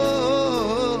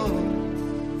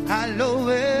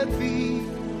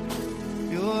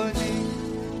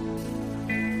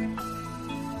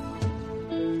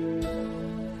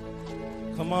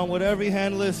on with every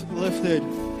hand lifted.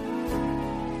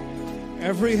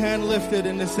 Every hand lifted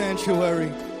in the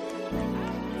sanctuary.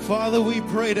 Father, we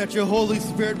pray that your Holy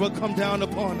Spirit will come down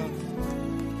upon us.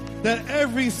 That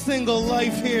every single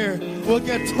life here will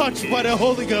get touched by the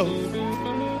Holy Ghost.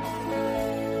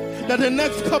 That the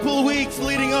next couple of weeks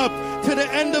leading up to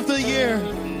the end of the year,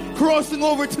 crossing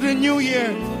over to the new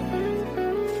year,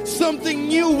 something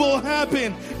new will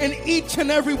happen in each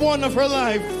and every one of our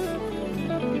lives.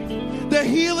 The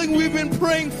healing we've been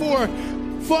praying for,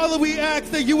 Father, we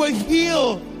ask that you will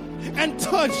heal and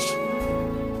touch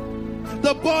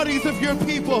the bodies of your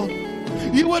people.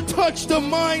 You will touch the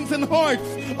minds and hearts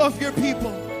of your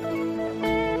people.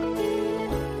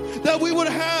 That we would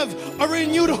have a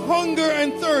renewed hunger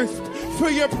and thirst for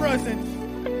your presence.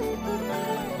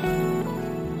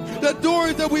 The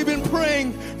doors that we've been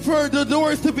praying for, the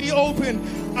doors to be open,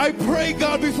 I pray,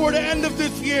 God, before the end of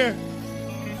this year,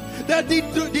 that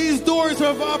these doors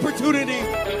of opportunity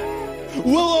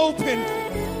will open,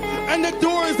 and the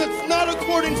doors that's not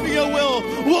according to your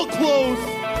will close.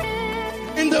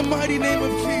 In the mighty name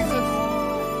of Jesus.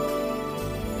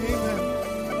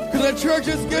 Amen. Could the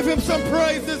churches give him some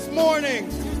praise this morning?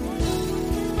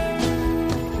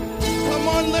 Come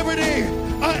on, Liberty.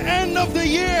 An end of the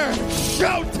year.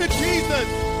 Shout to Jesus.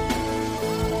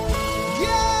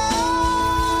 Yeah!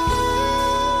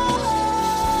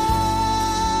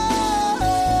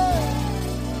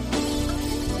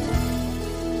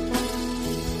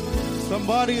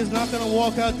 Somebody is not going to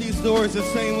walk out these doors the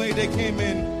same way they came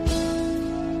in.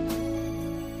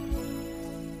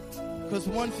 Because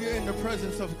once you're in the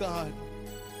presence of God,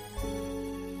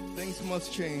 things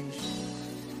must change.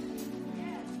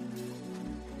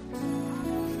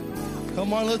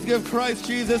 Come on, let's give Christ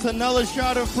Jesus another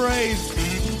shout of praise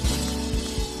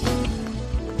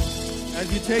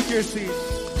as you take your seat.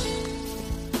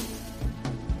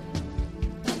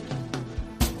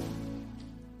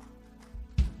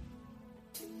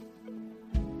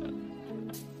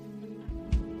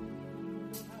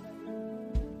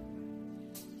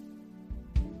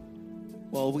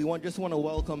 Well, we just want to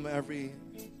welcome every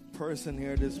person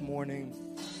here this morning.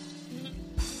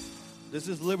 This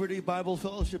is Liberty Bible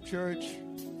Fellowship Church.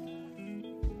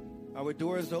 Our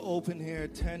doors are open here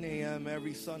at 10 a.m.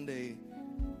 every Sunday.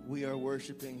 We are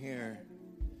worshiping here.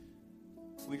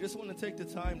 We just want to take the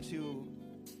time to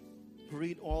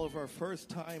greet all of our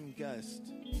first-time guests.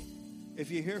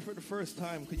 If you're here for the first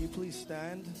time, could you please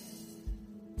stand?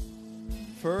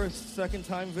 First,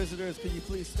 second-time visitors, could you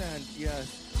please stand?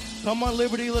 Yes. Come on,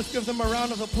 Liberty, let's give them a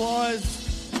round of applause.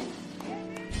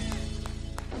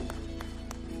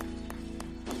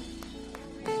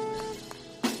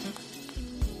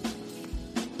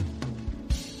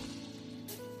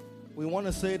 We want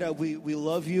to say that we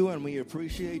love you and we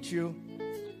appreciate you.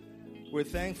 We're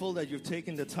thankful that you've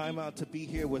taken the time out to be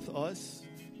here with us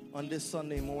on this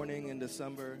Sunday morning in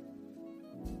December.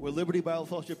 We're Liberty Bible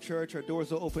Fellowship Church. Our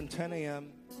doors are open 10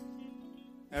 a.m.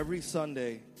 every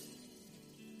Sunday.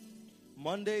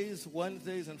 Mondays,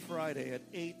 Wednesdays, and Friday at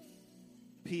 8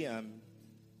 p.m.,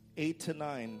 8 to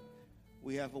 9,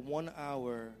 we have a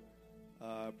 1-hour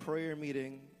prayer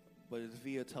meeting, but it's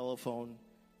via telephone.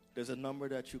 There's a number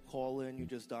that you call in, you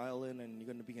just dial in, and you're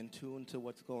going to be in tune to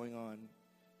what's going on.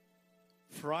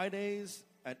 Fridays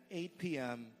at 8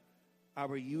 p.m.,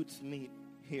 our youths meet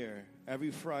here every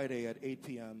Friday at 8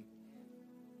 p.m.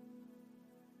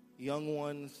 Young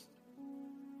ones,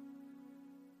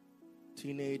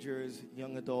 teenagers,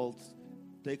 young adults,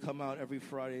 they come out every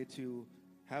Friday to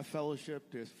have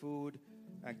fellowship. There's food,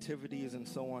 activities, and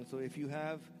so on. So if you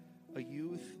have a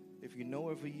youth, if you know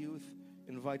of a youth,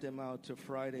 invite them out to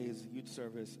Friday's youth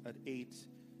service at 8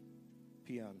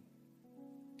 p.m.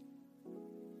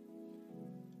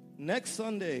 Next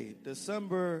Sunday,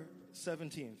 December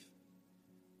 17th,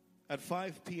 at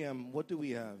 5 p.m., what do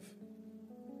we have?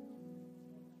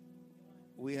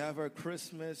 We have our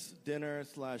Christmas dinner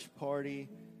 / party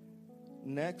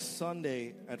next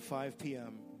Sunday at 5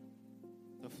 p.m.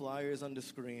 The flyer is on the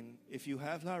screen. If you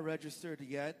have not registered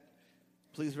yet,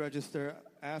 please register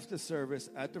after service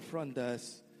at the front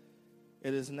desk.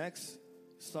 It is next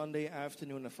Sunday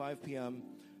afternoon at 5 p.m.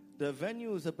 The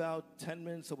venue is about 10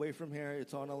 minutes away from here.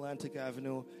 It's on Atlantic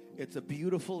Avenue. It's a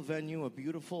beautiful venue, a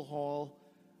beautiful hall.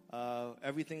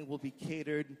 Everything will be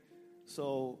catered.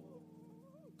 So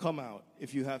come out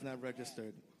if you have not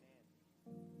registered.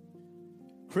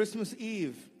 Christmas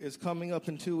Eve is coming up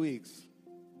in 2 weeks.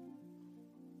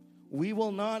 We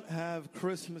will not have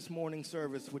Christmas morning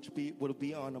service, which will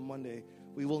be on a Monday.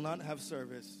 We will not have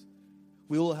service.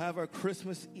 We will have our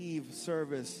Christmas Eve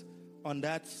service on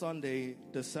that Sunday,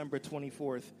 December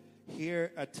 24th,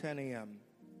 here at 10 a.m.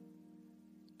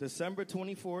 December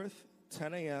 24th,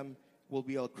 10 a.m., will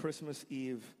be our Christmas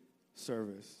Eve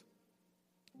service.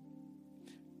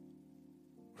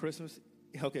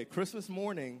 Christmas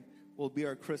morning will be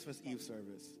our Christmas Eve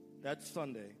service. That's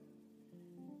Sunday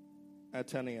at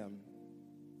 10 a.m.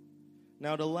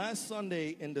 Now, the last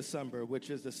Sunday in December,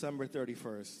 which is December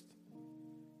 31st,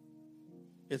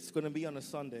 it's going to be on a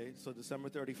Sunday, so December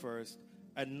 31st,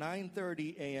 at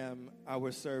 9:30 a.m.,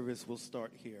 our service will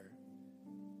start here.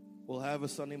 We'll have a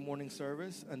Sunday morning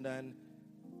service, and then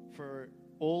for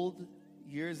Old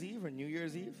Year's Eve or New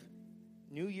Year's Eve?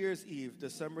 New Year's Eve,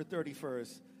 December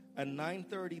 31st, at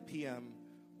 9:30 p.m.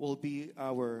 will be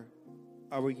our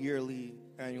yearly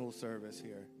annual service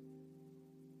here.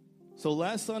 So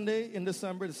last Sunday in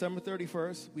December, December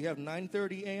 31st, we have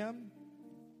 9:30 a.m.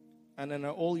 and then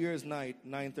our All Year's Night,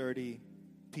 9:30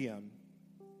 p.m.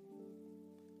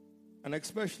 And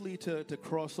especially to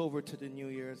cross over to the New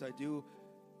Year's, I do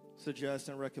suggest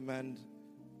and recommend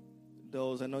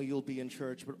those. I know you'll be in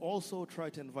church, but also try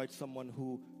to invite someone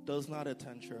who does not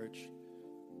attend church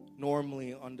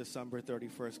normally on December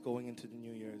 31st going into the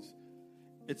New Year's.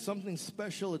 It's something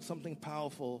special, it's something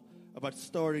powerful about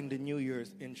starting the New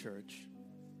Year's in church.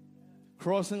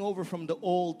 Crossing over from the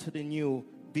old to the new,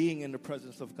 being in the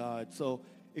presence of God. So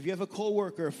if you have a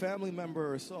coworker, a family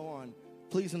member, or so on,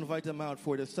 please invite them out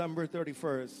for December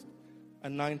 31st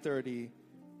at 9:30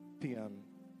 p.m.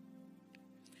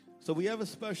 So we have a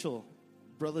special.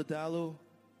 Brother Dalu,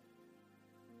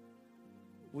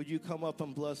 would you come up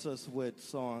and bless us with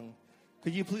song?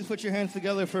 Could you please put your hands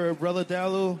together for Brother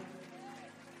Dalu?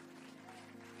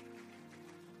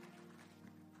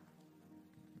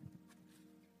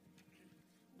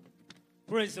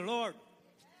 Praise the Lord.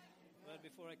 Well,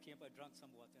 before I came, I drank some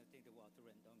water. I think the water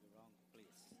ran down the wrong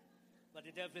place. But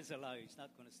the devil is a liar. He's not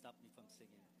going to stop me from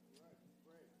singing.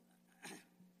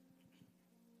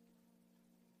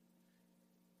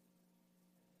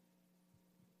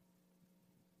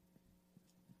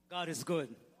 God is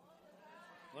good.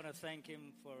 I want to thank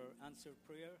Him for answered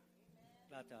prayer.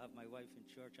 Glad to have my wife in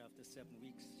church after 7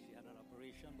 weeks. She had an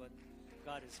operation, but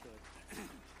God is good.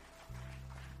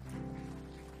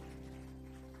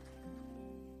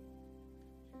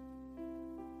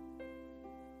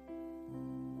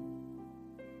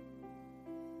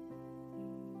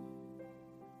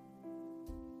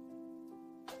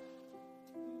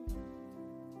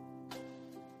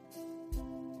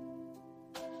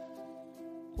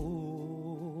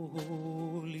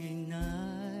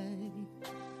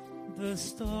 The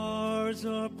stars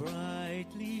are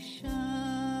brightly shining.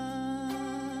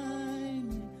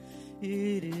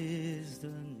 It is the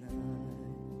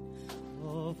night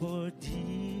of our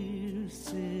dear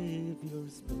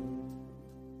Savior's birth.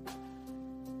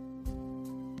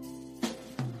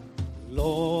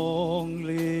 Long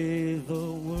live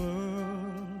the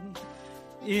world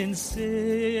in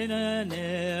sin and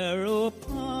error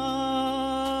pining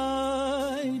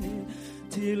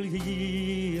till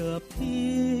He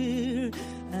appear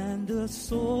and the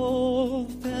soul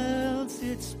felt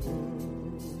its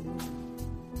worth.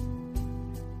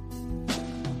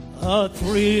 A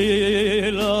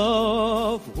thrill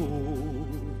of hope,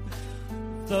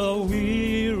 the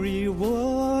weary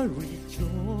world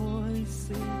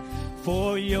rejoicing,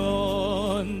 for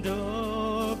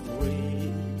yonder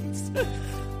breaks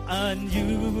a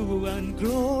new and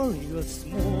glorious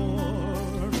morning.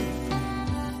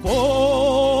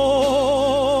 Fall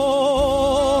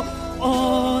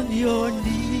on your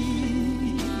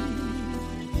knees,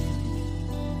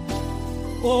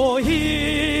 oh,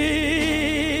 hear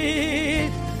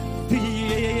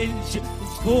the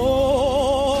angels' voices,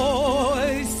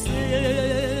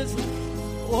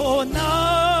 oh, night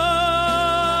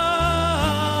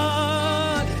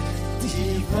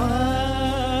divine,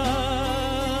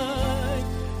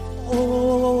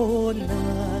 oh,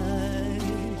 night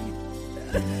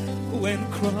when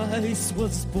Christ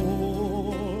was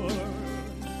born.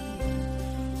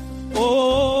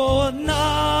 Oh, night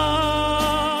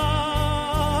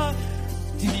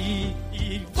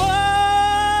divine,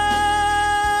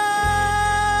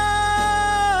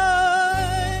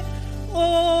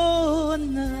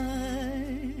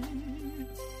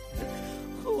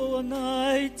 oh,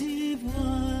 night divine,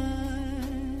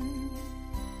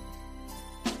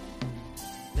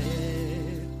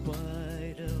 led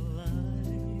by the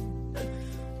light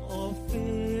of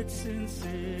faith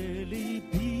sincerely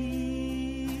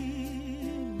beaming,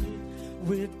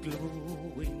 with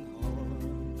glowing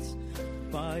hearts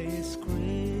by His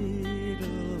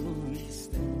cradle we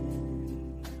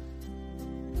stand,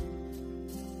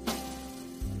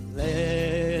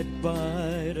 led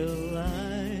by the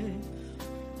light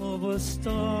of a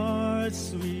star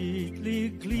sweetly brightly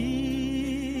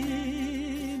gleaming.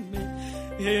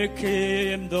 Here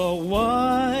came the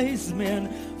wise men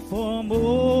from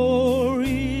Oriental.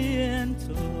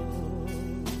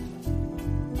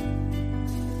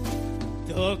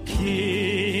 The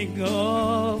King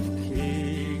of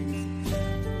Kings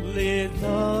laid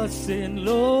thus in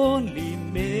lonely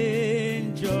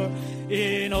manger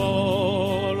in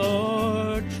all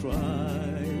our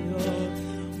trial,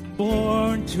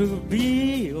 born to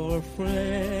be your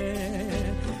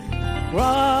friend.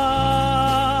 Christ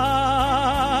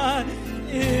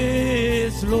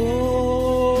is Lord.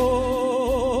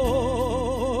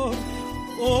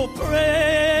 Oh, praise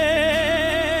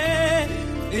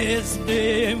His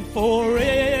name forever.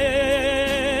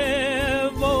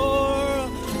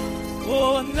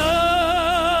 Oh, night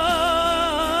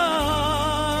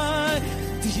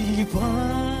divine.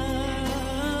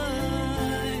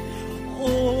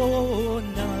 Oh,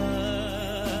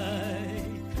 night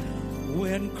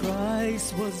when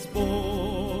Christ was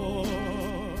born.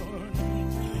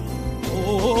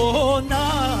 Oh,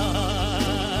 night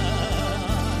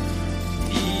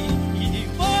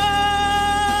divine.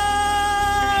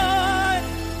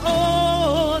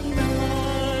 Oh,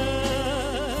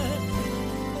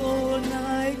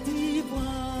 night divine.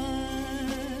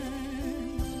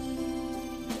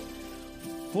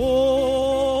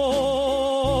 Fall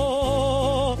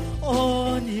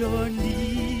on your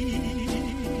knees.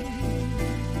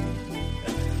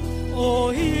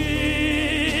 Oh,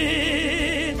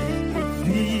 hear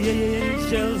the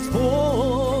angels' voices.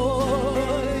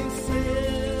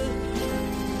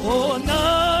 Oh, night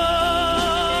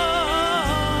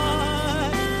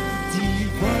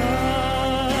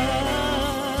divine.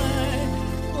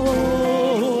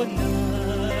 Oh,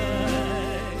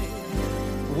 night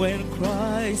when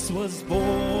Christ was born.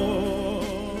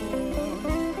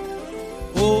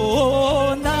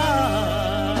 Oh, night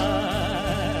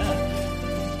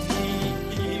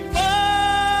divine.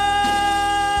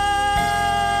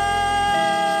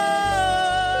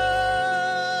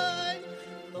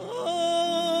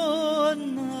 Oh,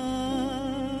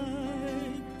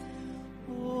 night.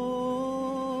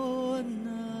 Oh,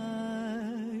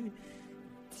 night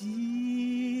divine.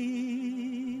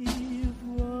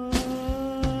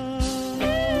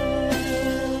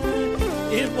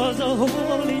 It was a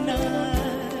holy night.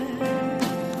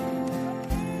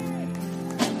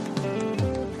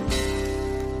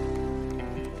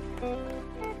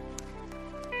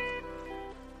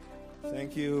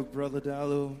 Thank you, Brother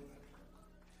Dalu.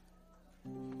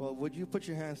 Well, would you put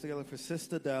your hands together for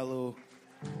Sister Dalu?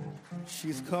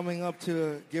 She's coming up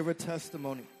to give her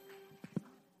testimony.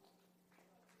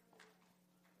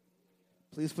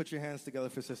 Please put your hands together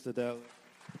for Sister Dalu.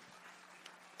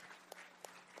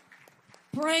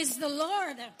 Praise the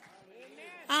Lord.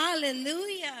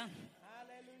 Hallelujah.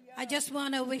 I just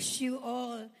want to wish you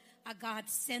all a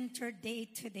God-centered day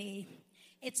today.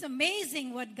 It's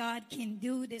amazing what God can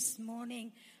do this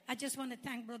morning. I just want to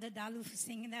thank Brother Dalu for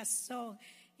singing that song.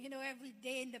 You know, every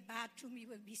day in the bathroom, he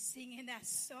would be singing that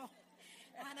song.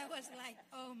 And I was like,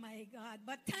 oh my God.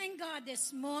 But thank God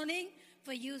this morning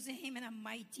for using him in a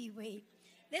mighty way.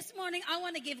 This morning, I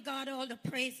want to give God all the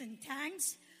praise and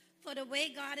thanks for the way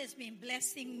God has been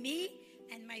blessing me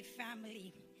and my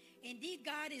family. Indeed,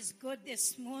 God is good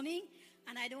this morning,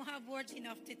 and I don't have words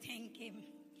enough to thank him.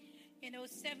 You know,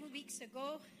 7 weeks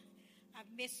ago, I've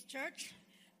missed church,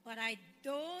 but I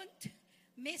don't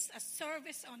miss a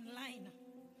service online.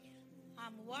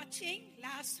 I'm watching.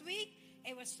 Last week,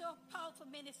 it was so powerful,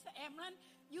 Minister Emran.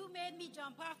 You made me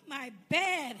jump off my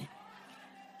bed.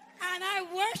 And I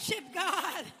worship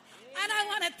God. And I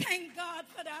want to thank God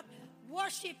for that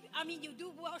worship. I mean, you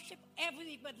do worship every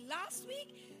week, but last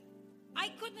week, I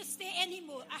couldn't stay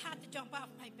anymore. I had to jump off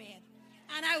my bed.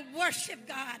 And I worship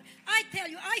God. I tell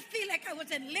you, I feel like I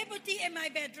was in liberty in my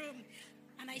bedroom.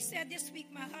 And I said this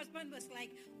week, my husband was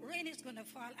like, rain is going to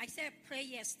fall. I said, pray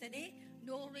yesterday,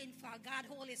 no rain fall. God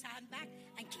hold his hand back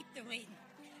and keep the rain.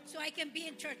 So I can be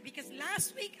in church. Because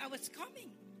last week I was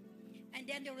coming. And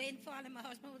then the rain fall and my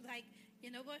husband was like, you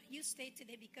know what, you stay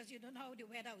today because you don't know the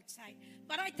weather outside.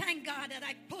 But I thank God that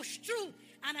I pushed through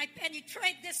and I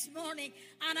penetrate this morning.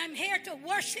 And I'm here to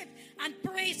worship and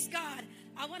praise God.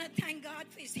 I want to thank God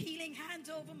for his healing hands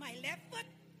over my left foot.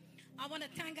 I want to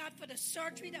thank God for the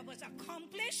surgery that was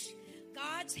accomplished.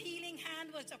 God's healing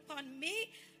hand was upon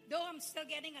me. Though I'm still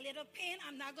getting a little pain,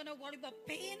 I'm not going to worry about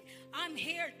pain. I'm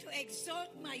here to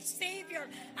exalt my Savior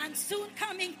and soon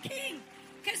coming King.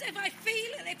 Because if I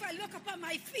look upon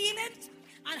my feelings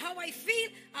and how I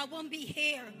feel, I won't be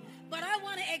here. but I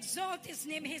want to exalt his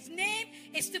name. His name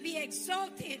is to be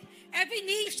exalted. Every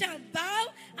knee shall bow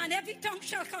and every tongue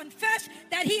shall confess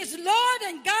that he is Lord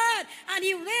and God, and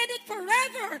he reigneth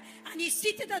forever, and he's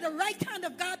seated at the right hand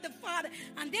of God the Father.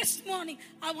 And this morning,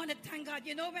 I want to thank God.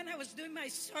 You know, when I was doing my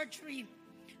surgery,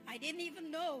 I didn't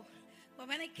even know. But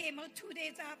when I came out 2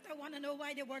 days after, I want to know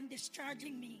why they weren't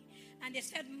discharging me. And they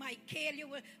said my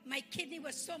kidney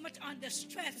was so much under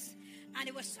stress. And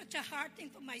it was such a hard thing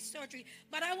for my surgery.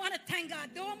 But I want to thank God.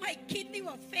 Though my kidney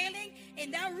were failing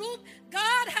in that room,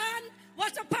 God's hand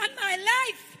was upon my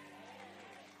life.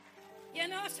 You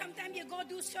know, sometimes you go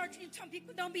do surgery and some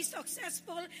people don't be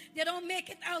successful. They don't make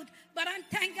it out. But I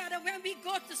thank God that when we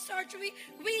go to surgery,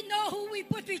 we know who we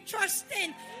put we trust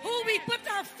in, who we put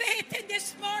our faith in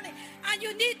this morning. And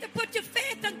you need to put your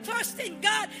faith and trust in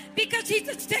God, because he's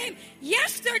the same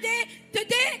yesterday,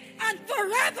 today, and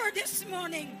forever this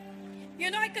morning. You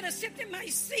know, I could have sat in my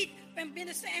seat when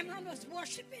Minister Emron was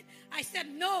worshiping. I said,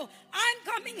 no, I'm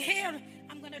coming here.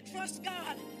 I'm going to trust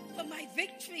God for my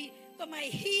victory, for my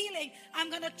healing. I'm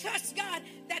going to trust God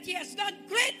that he has done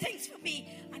great things for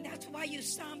me. And that's why you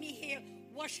saw me here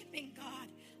worshiping God.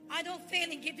 I don't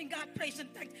fail in giving God praise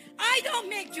and thanks. I don't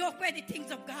make joke with the things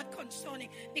of God concerning,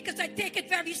 because I take it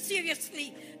very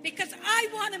seriously, because I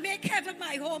want to make heaven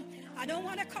my home. I don't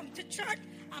want to come to church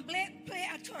and play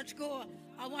a church goer.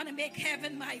 I want to make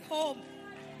heaven my home.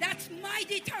 That's my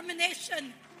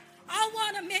determination. I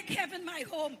want to make heaven my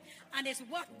home. And it's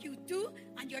what you do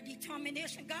and your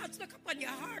determination. God's look upon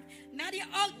your heart, not the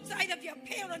outside of your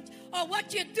parents or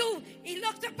what you do. He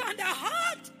looks upon the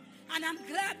heart. And I'm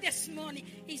glad this morning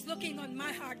he's looking on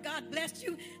my heart. God bless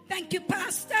you. Thank you,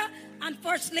 Pastor and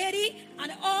First Lady,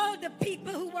 and all the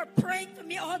people who were praying for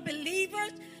me, all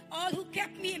believers, all who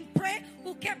kept me in prayer,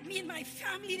 who kept me in my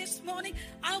family this morning.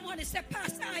 I want to say,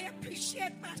 Pastor, I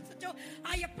appreciate Pastor Joe.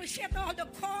 I appreciate all the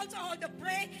calls, all the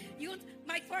prayer. You,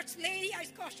 my First Lady, I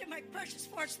call you my precious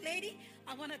First Lady.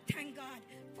 I want to thank God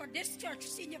for this church.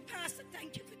 Senior Pastor,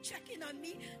 thank you for checking on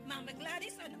me. Mama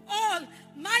Gladys, and all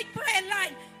my prayer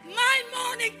line, my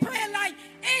morning prayer line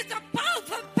is a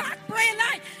powerful packed prayer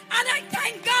line. And I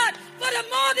thank God for the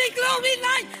morning glory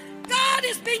line. God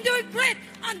has been doing great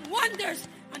and wonders.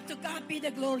 And to God be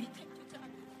the glory. Thank you, God.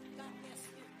 God bless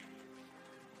you.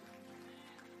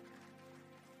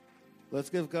 Let's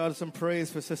give God some praise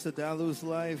for Sister Dalu's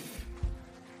life.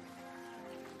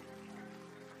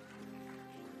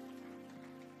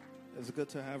 It's good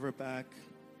to have her back.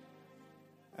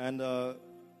 And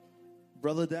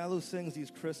Brother Dalu sings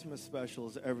these Christmas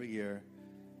specials every year.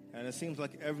 And it seems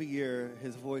like every year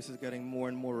his voice is getting more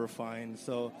and more refined.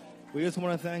 So we just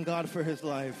want to thank God for his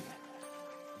life.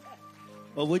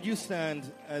 Well, would you stand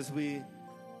as we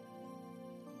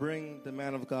bring the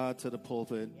man of God to the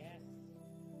pulpit? Yes.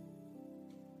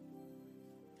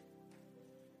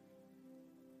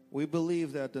 We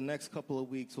believe that the next couple of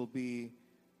weeks will be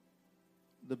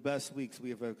the best weeks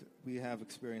we have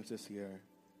experienced this year.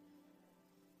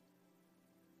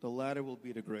 The latter will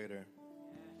be the greater.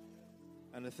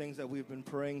 And the things that we've been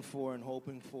praying for and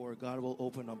hoping for, God will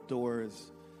open up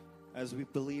doors as we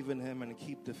believe in him and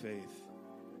keep the faith.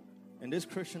 In this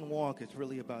Christian walk, it's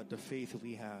really about the faith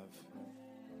we have.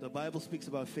 The Bible speaks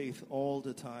about faith all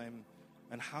the time,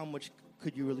 and how much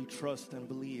could you really trust and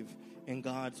believe in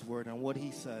God's word and what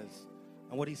he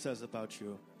says about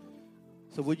you.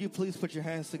 So would you please put your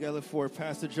hands together for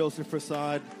Pastor Joseph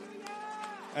Prasad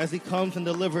as he comes and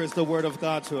delivers the word of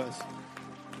God to us.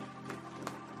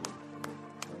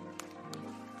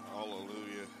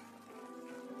 Hallelujah.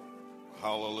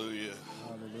 Hallelujah.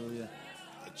 Hallelujah.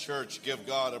 Church, give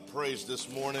God a praise this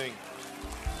morning.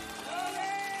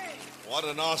 What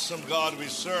an awesome God we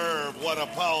serve. What a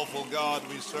powerful God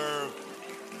we serve.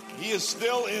 He is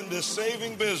still in the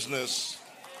saving business,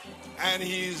 and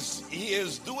he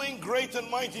is doing great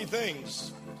and mighty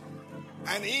things.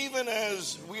 And even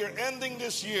as we are ending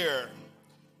this year,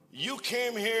 you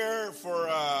came here for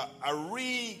a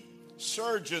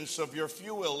resurgence of your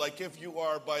fuel, like if you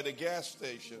are by the gas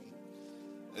station.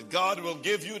 That God will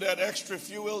give you that extra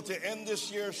fuel to end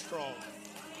this year strong.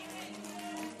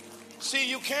 See,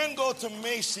 you can't go to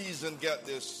Macy's and get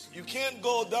this. You can't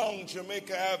go down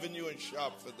Jamaica Avenue and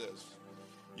shop for this.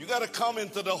 You got to come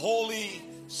into the holy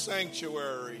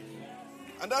sanctuary.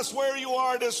 And that's where you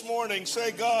are this morning.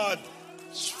 Say, God,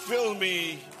 fill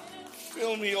me,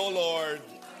 oh Lord.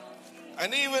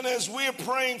 And even as we're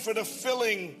praying for the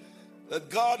filling, that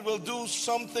God will do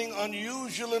something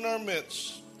unusual in our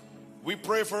midst, we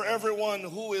pray for everyone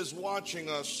who is watching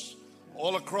us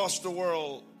all across the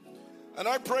world. And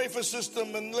I pray for Sister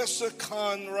Melissa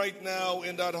Khan right now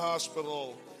in that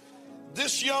hospital,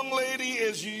 This young lady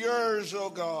is yours, oh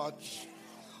God.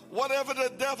 Whatever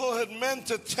the devil had meant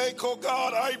to take, oh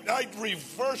God, I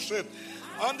reverse it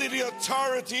under the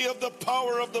authority of the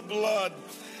power of the blood.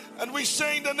 And we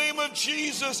say in the name of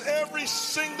Jesus, every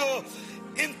single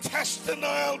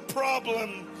intestinal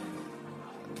problem,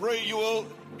 I pray you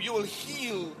will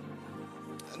heal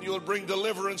and you will bring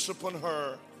deliverance upon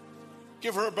her.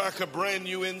 Give her back a brand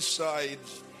new inside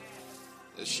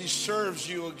as she serves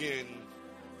you again.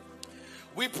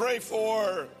 We pray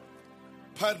for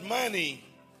Padmani,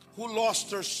 who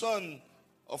lost her son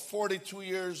of 42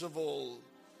 years of old.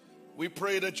 We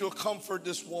pray that you'll comfort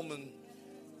this woman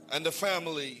and the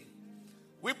family.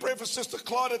 We pray for Sister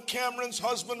Claudette Cameron's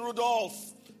husband,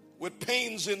 Rudolph, with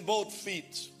pains in both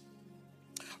feet.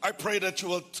 I pray that you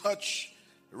will touch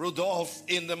Rudolph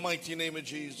in the mighty name of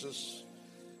Jesus.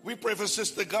 We pray for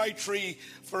Sister Gayatri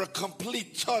for a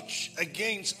complete touch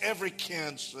against every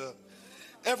cancer.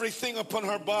 Everything upon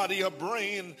her body, her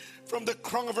brain, from the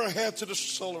crown of her head to the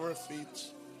sole of her feet.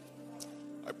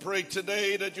 I pray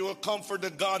today that you will comfort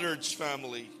the Goddard's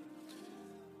family.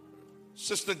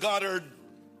 Sister Goddard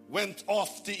went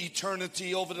off to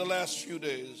eternity over the last few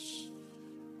days.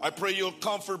 I pray you'll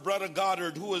comfort Brother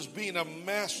Goddard, who has been a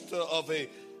master of a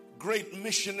great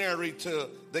missionary to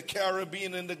the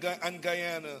Caribbean and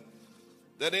Guyana.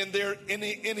 That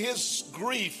in his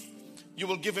grief, you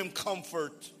will give him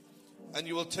comfort and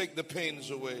you will take the pains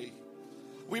away.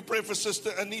 We pray for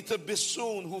Sister Anita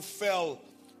Bissoon, who fell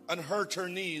and hurt her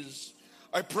knees.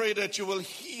 I pray that you will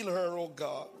heal her, oh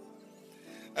God.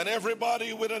 And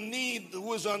everybody with a need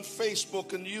who is on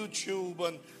Facebook and YouTube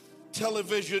and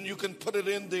television, you can put it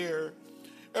in there.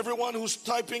 Everyone who's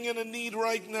typing in a need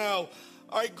right now,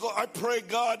 I pray,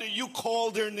 God, that you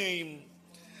call their name.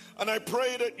 And I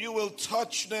pray that you will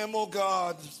touch them, oh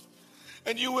God.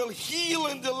 And you will heal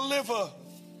and deliver.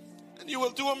 And you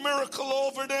will do a miracle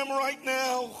over them right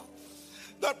now.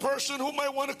 That person who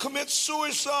might want to commit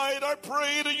suicide, I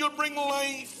pray that you'll bring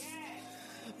life.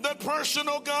 That person,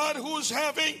 oh God, who's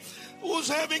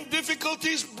having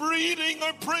difficulties breathing,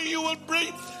 I pray you will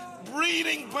bring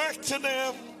breathing back to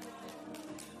them.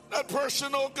 That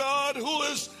person, oh God, who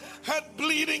has had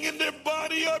bleeding in their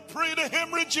body, I pray the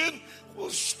hemorrhaging will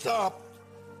stop.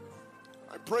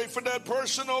 I pray for that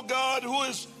person, oh God,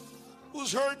 who's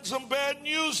heard some bad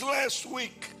news last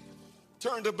week.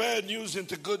 Turn the bad news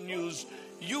into good news.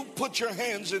 You put your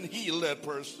hands and heal that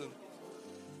person.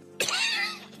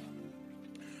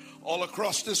 All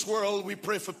across this world, we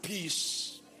pray for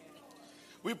peace.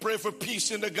 We pray for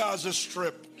peace in the Gaza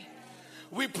Strip.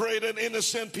 We pray that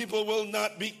innocent people will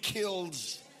not be killed.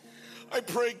 I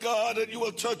pray, God, that you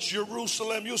will touch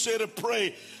Jerusalem. You say to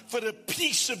pray for the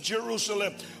peace of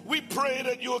Jerusalem. We pray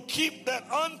that you will keep that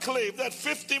enclave, that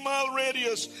 50-mile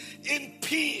radius, in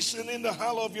peace and in the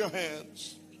hollow of your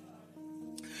hands.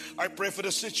 I pray for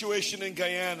the situation in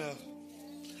Guyana.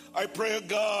 I pray,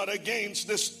 God, against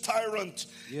this tyrant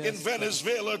in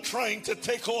Venezuela trying to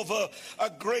take over a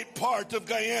great part of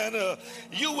Guyana.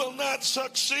 You will not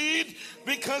succeed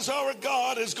because our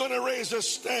God is going to raise a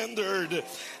standard.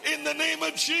 In the name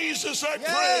of Jesus, I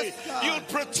pray you'll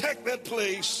protect that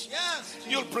place.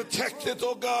 You'll protect it,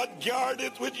 oh God. Guard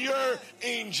it with your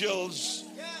angels.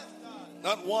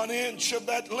 Not 1 inch of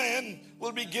that land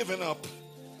will be given up.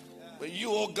 But you,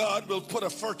 oh God, will put a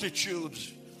fortitude.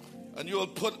 And you will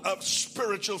put a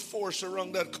spiritual force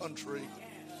around that country.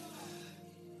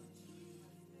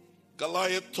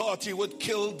 Goliath thought he would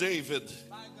kill David.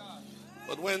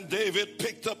 But when David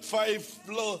picked up five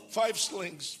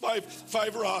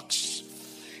rocks,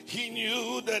 he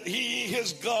knew that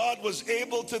his God was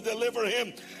able to deliver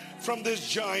him from this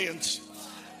giant.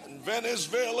 In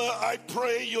Venezuela, I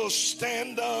pray you'll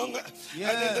stand down.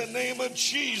 And in the name of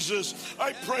Jesus,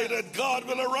 I pray that God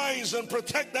will arise and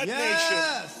protect that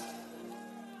nation.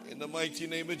 In the mighty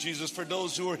name of Jesus, for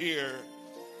those who are here,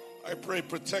 I pray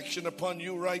protection upon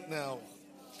you right now.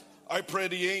 I pray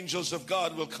the angels of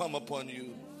God will come upon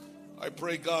you. I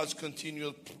pray God's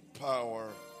continual power.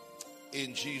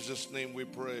 In Jesus' name we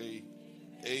pray.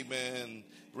 Amen.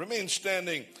 Remain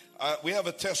standing. We have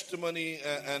a testimony,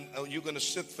 and you're going to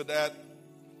sit for that.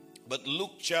 But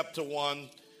Luke chapter 1,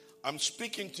 I'm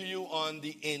speaking to you on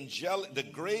the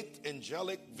great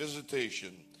angelic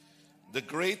visitation. The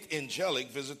great angelic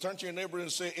visit. Turn to your neighbor and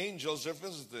say, angels are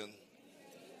visiting.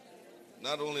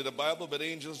 Not only the Bible, but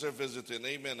angels are visiting.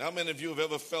 Amen. How many of you have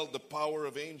ever felt the power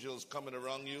of angels coming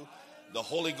around you? The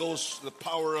Holy Ghost, the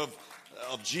power of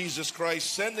Jesus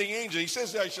Christ sending angels. He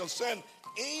says, I shall send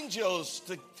angels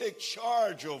to take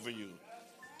charge over you,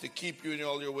 to keep you in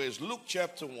all your ways. Luke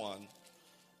chapter 1,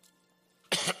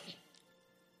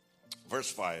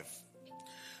 verse 5.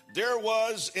 There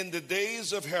was in the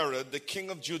days of Herod, the king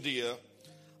of Judea,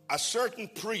 a certain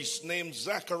priest named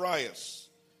Zacharias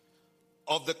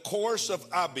of the course of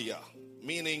Abia,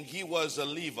 meaning he was a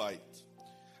Levite.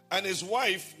 And his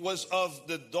wife was of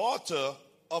the daughter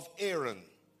of Aaron.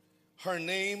 Her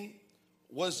name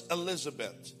was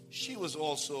Elizabeth. She was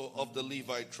also of the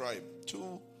Levite tribe.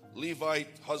 Two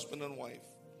Levite, husband and wife.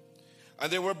 And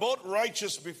they were both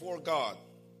righteous before God,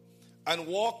 and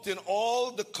walked in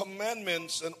all the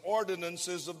commandments and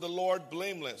ordinances of the Lord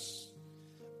blameless.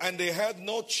 And they had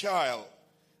no child,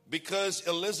 because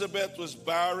Elizabeth was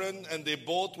barren, and they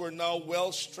both were now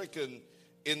well stricken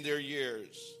in their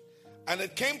years. And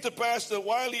it came to pass that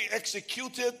while he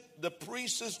executed the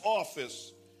priest's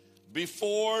office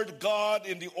before God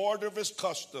in the order of his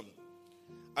custom,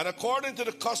 and according to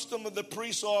the custom of the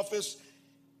priest's office,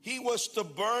 he was to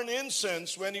burn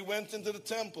incense when he went into the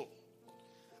temple.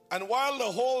 And while the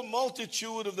whole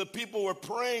multitude of the people were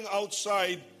praying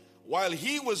outside, while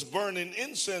he was burning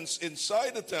incense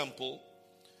inside the temple,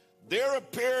 there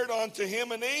appeared unto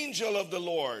him an angel of the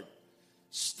Lord,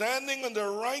 standing on the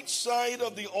right side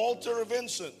of the altar of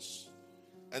incense.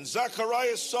 And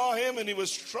Zacharias saw him, and he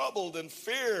was troubled, and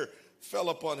fear fell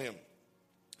upon him.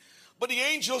 But the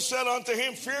angel said unto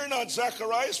him, Fear not,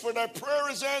 Zacharias, for thy prayer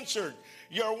is answered.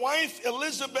 Your wife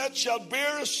Elizabeth shall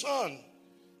bear a son,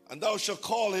 and thou shalt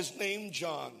call his name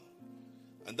John.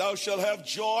 And thou shalt have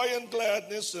joy and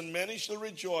gladness, and many shall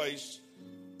rejoice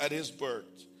at his birth.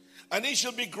 And he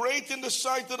shall be great in the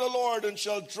sight of the Lord, and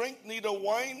shall drink neither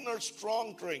wine nor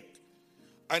strong drink.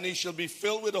 And he shall be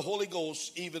filled with the Holy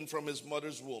Ghost, even from his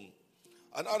mother's womb.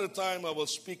 Another time I will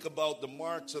speak about the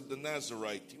marks of the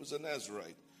Nazarite. He was a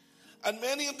Nazarite. And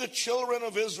many of the children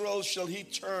of Israel shall he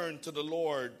turn to the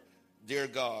Lord their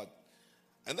God.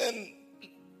 And then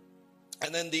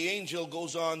the angel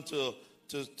goes on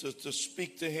to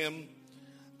speak to him.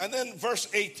 And then verse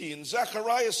 18,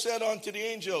 Zacharias said unto the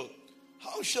angel,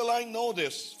 How shall I know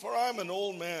this? For I'm an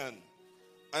old man,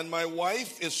 and my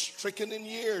wife is stricken in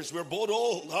years. We're both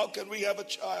old. How can we have a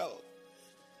child?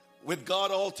 With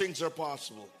God all things are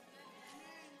possible.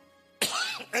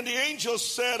 And the angel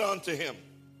said unto him,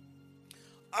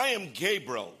 I am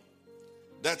Gabriel,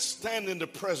 that stand in the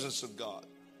presence of God.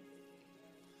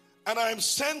 And I am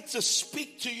sent to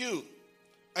speak to you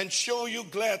and show you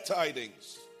glad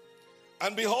tidings.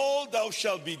 And behold, thou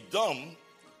shalt be dumb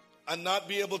and not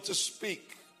be able to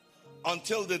speak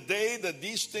until the day that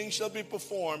these things shall be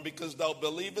performed, because thou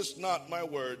believest not my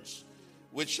words,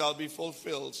 which shall be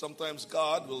fulfilled. Sometimes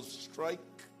God will strike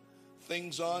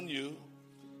things on you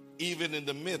even in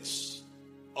the midst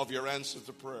of your answer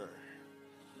to prayer.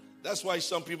 That's why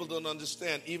some people don't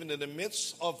understand. Even in the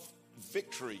midst of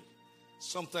victory,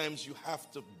 sometimes you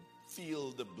have to feel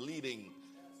the bleeding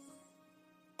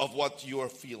of what you are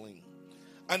feeling.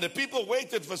 And the people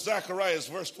waited for Zacharias,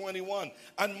 verse 21,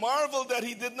 and marveled that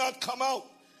he did not come out.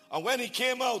 And when he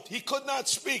came out, he could not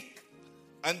speak.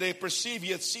 And they perceived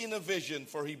he had seen a vision,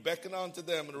 for he beckoned unto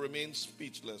them and remained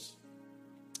speechless.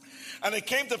 And it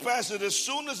came to pass that as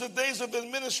soon as the days of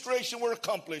administration were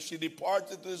accomplished, he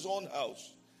departed to his own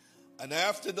house. And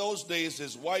after those days,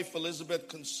 his wife Elizabeth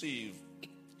conceived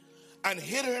and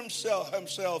hid himself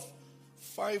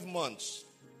 5 months,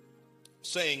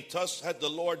 saying, Thus had the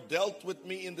Lord dealt with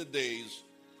me in the days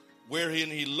wherein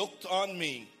he looked on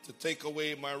me to take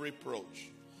away my reproach.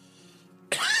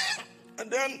 And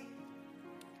then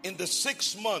in the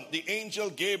 6th month, the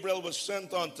angel Gabriel was sent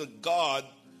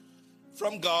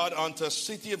from God unto a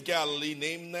city of Galilee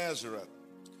named Nazareth,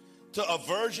 to a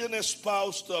virgin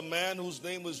espoused to a man whose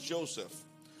name was Joseph,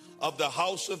 of the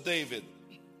house of David.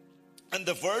 And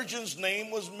the virgin's name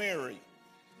was Mary.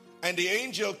 And the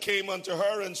angel came unto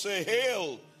her and said,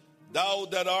 Hail, thou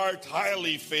that art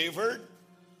highly favored,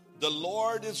 the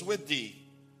Lord is with thee.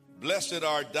 Blessed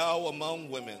art thou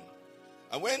among women.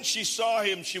 And when she saw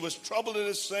him, she was troubled at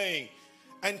his saying,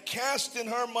 and cast in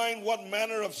her mind what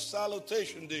manner of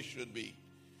salutation this should be.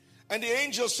 And the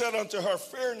angel said unto her,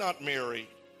 Fear not, Mary,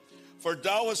 for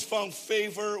thou hast found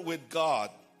favor with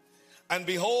God. And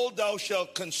behold, thou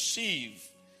shalt conceive,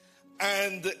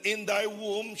 and in thy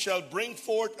womb shall bring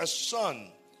forth a son,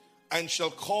 and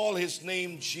shall call his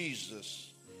name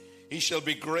Jesus. He shall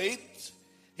be great,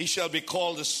 he shall be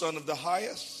called the Son of the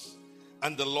Highest,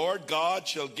 and the Lord God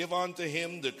shall give unto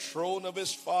him the throne of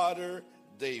his father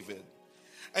David.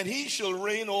 And he shall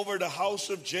reign over the house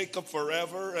of Jacob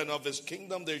forever, and of his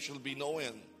kingdom there shall be no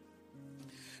end.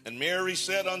 And Mary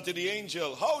said unto the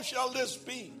angel, How shall this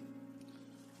be?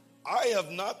 I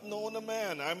have not known a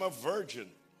man, I'm a virgin.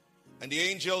 And the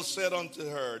angel said unto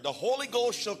her, The Holy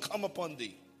Ghost shall come upon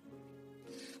thee,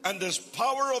 and this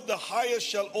power of the highest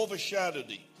shall overshadow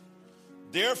thee.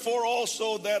 Therefore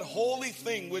also that holy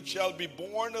thing which shall be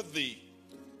born of thee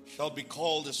shall be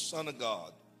called the Son of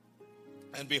God.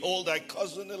 And behold, thy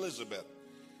cousin Elizabeth,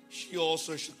 she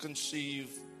also shall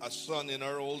conceive a son in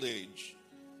her old age.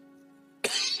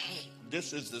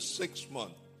 This is the 6th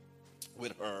month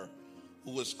with her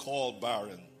who was called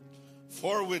barren.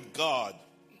 For with God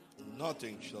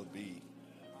nothing shall be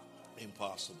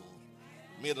impossible.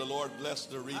 May the Lord bless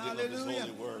the reading of his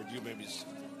holy word. You may be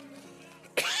seated.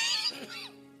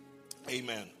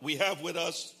 Amen. We have with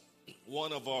us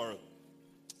one of our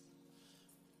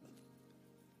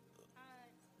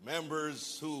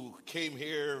members who came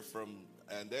here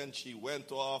and then she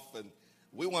went off, and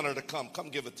we want her to come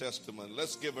give a testimony.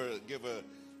 Let's give her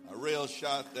a real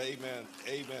shot. Amen.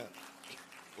 Amen.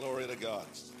 Glory to God.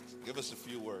 Give us a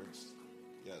few words.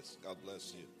 Yes, God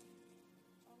bless you.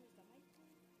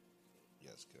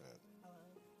 Yes, go ahead. Hello.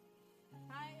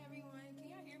 Hi, everyone. Can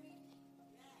y'all hear me?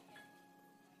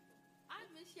 I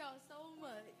miss y'all so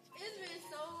much. It's been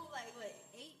so,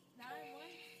 8, 9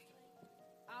 months?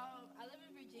 I live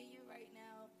in Virginia right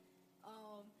now.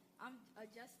 I'm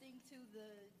adjusting to the...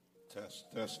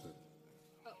 Tested.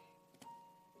 Oh.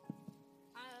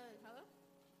 Hello?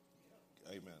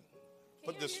 Amen.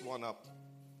 Put this one up.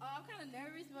 I'm kind of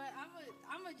nervous, but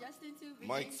I'm adjusting to Virginia.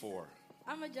 Mic 4.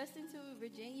 I'm adjusting to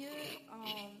Virginia.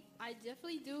 I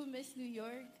definitely do miss New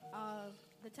York.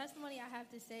 The testimony I have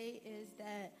to say is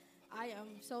that I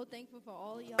am so thankful for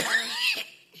all of y'all.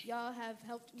 Y'all have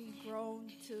helped me grow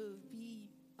to be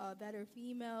a better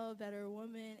female, better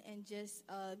woman, and just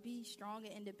be strong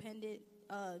and independent.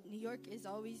 New York is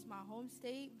always my home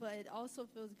state, but it also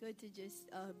feels good to just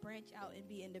branch out and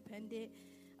be independent.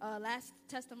 Last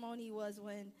testimony was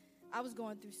when I was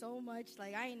going through so much,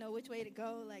 I didn't know which way to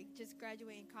go, just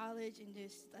graduating college and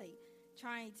just,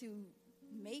 trying to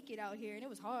make it out here, and it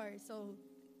was hard. So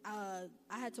I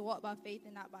had to walk by faith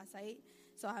and not by sight.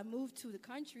 So I moved to the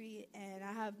country, and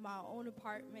I have my own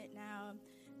apartment now,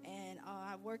 and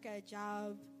I work at a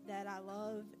job that I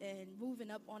love, and moving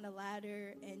up on the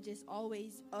ladder, and just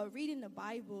always reading the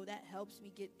Bible, that helps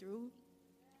me get through.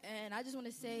 And I just want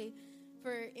to say,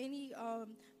 for any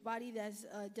body that's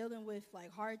dealing with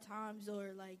hard times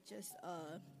or just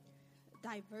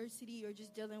diversity or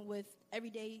just dealing with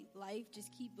everyday life,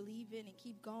 just keep believing and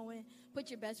keep going. Put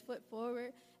your best foot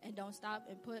forward and don't stop,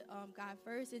 and put God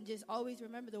first, and just always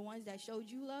remember the ones that showed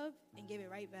you love and give it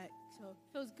right back. So it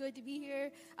feels good to be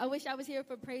here. I wish I was here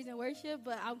for praise and worship,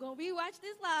 but I'm going to rewatch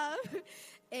this live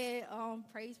and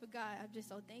praise for God. I'm just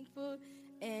so thankful.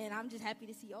 And I'm just happy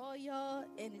to see all y'all.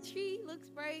 And the tree looks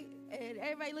bright. And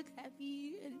everybody looks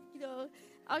happy. And,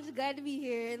 I'm just glad to be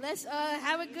here. And let's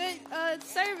have a good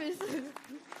service.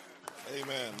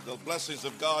 Amen. The blessings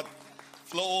of God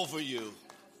flow over you.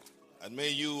 And may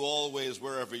you always,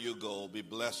 wherever you go, be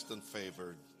blessed and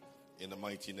favored. In the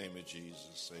mighty name of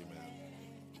Jesus. Amen.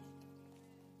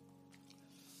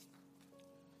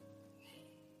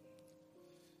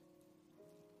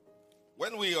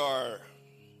 When we are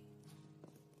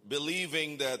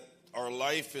believing that our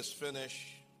life is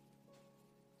finished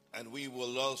and we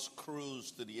will just cruise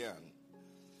to the end,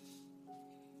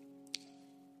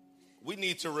 we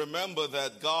need to remember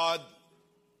that God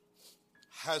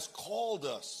has called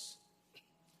us,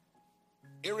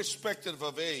 irrespective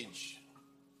of age,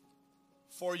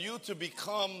 for you to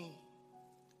become,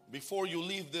 before you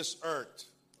leave this earth,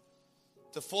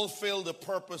 to fulfill the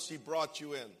purpose He brought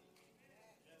you in.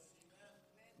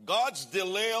 God's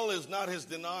denial is not His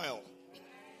denial.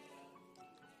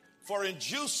 For in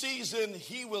due season,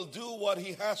 He will do what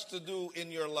He has to do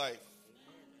in your life.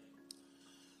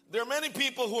 There are many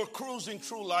people who are cruising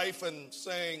through life and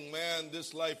saying, man,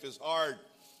 this life is hard.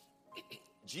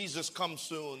 Jesus, come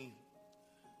soon.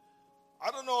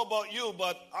 I don't know about you,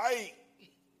 but I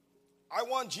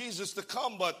want Jesus to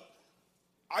come, but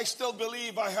I still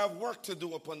believe I have work to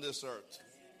do upon this earth.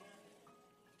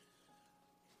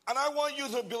 And I want you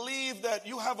to believe that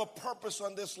you have a purpose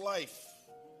on this life.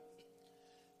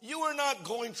 You are not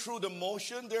going through the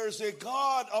motion. There's a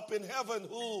God up in heaven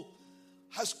who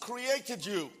has created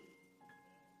you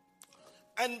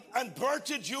and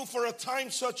birthed you for a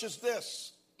time such as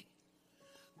this.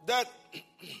 That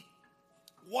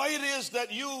why it is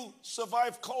that you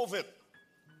survived COVID.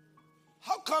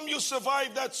 How come you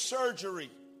survived that surgery?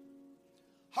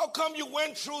 How come you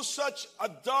went through such a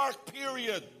dark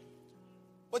period,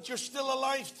 but you're still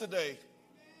alive today?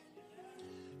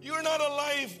 You're not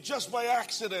alive just by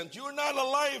accident. You're not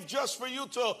alive just for you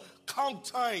to count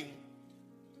time.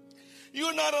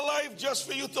 You're not alive just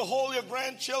for you to hold your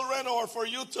grandchildren or for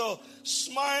you to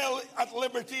smile at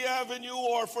Liberty Avenue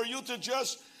or for you to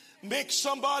just make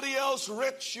somebody else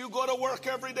rich. You go to work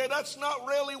every day. That's not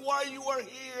really why you are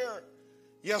here.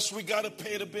 Yes, we got to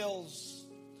pay the bills.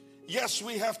 Yes,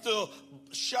 we have to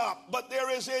shop. But there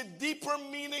is a deeper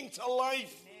meaning to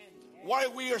life why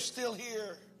we are still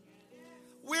here.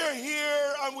 We're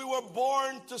here and we were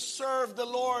born to serve the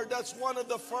Lord. That's one of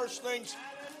the first things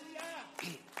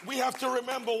we have to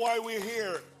remember why we're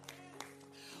here.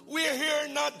 We're here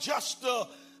not just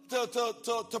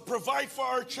to provide for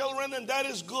our children, and that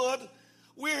is good.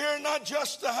 We're here not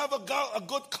just to have a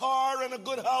good car and a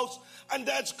good house, and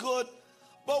that's good.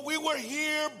 But we were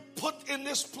here put in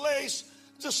this place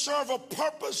to serve a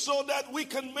purpose so that we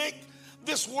can make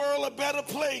this world a better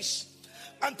place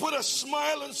and put a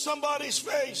smile on somebody's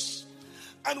face.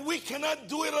 And we cannot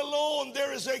do it alone.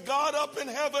 There is a God up in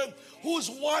heaven who's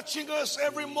watching us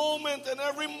every moment and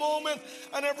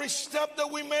every step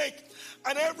that we make.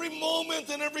 And every moment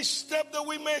and every step that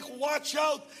we make, watch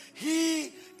out.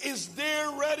 He is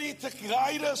there ready to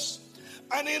guide us.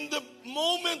 And in the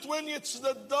moment when it's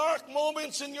the dark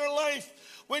moments in your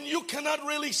life, when you cannot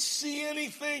really see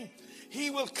anything, He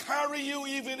will carry you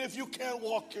even if you can't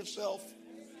walk yourself.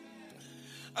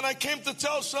 And I came to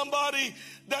tell somebody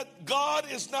that God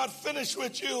is not finished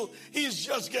with you. He's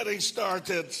just getting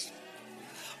started.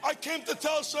 I came to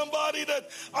tell somebody that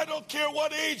I don't care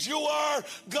what age you are,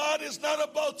 God is not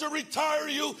about to retire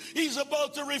you. He's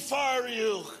about to refire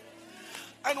you.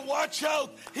 And watch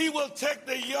out, He will take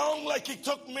the young like He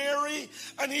took Mary,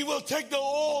 and He will take the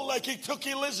old like He took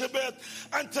Elizabeth,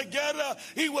 and together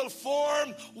He will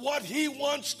form what He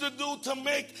wants to do to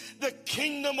make the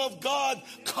kingdom of God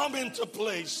come into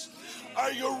place.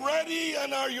 Are you ready,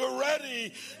 and are you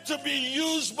ready to be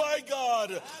used by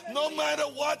God? No matter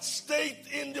what state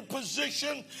in the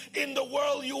position in the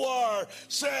world you are,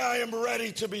 say, I am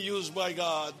ready to be used by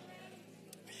God.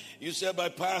 You said, my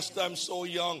pastor, I'm so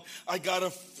young. I gotta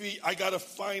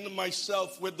find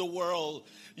myself with the world.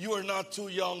 You are not too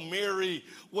young. Mary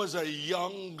was a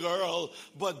young girl,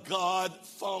 but God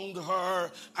found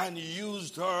her and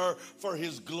used her for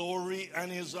His glory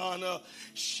and His honor.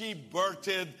 She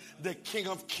birthed the King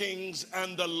of Kings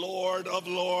and the Lord of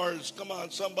Lords. Come on,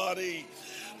 somebody.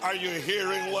 Are you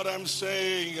hearing what I'm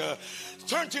saying?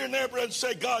 Turn to your neighbor and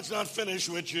say, God's not finished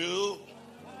with you.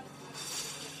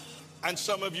 And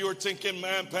some of you are thinking,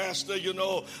 man, Pastor, you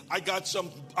know, I got some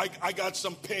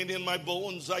pain in my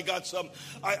bones. I got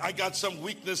some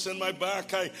weakness in my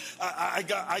back. I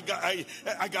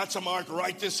got some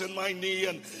arthritis in my knee,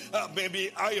 and maybe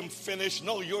I am finished.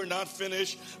 No, you're not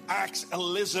finished. Ask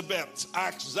Elizabeth,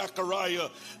 ask Zachariah.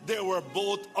 They were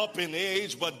both up in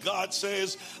age, but God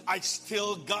says, I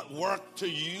still got work to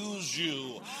use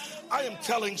you. I am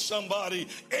telling somebody,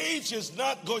 age is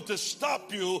not going to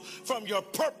stop you from your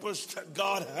purpose that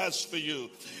God has for you.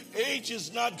 Age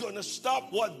is not going to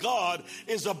stop what God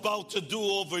is about to do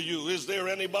over you. Is there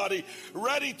anybody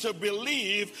ready to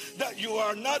believe that you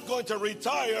are not going to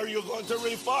retire, you're going to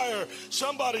refire?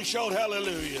 Somebody shout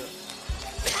hallelujah.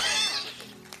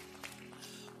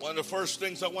 One of the first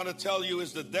things I want to tell you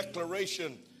is the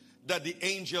declaration that the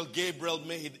angel Gabriel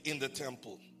made in the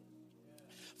temple.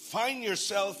 Find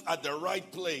yourself at the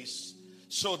right place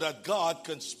so that God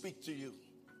can speak to you.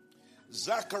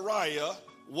 Zachariah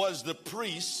was the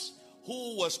priest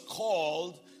who was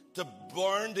called to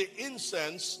burn the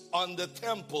incense on the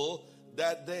temple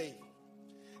that day.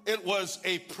 It was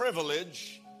a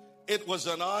privilege. It was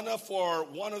an honor for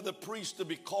one of the priests to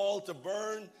be called to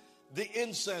burn the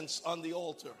incense on the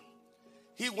altar.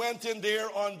 He went in there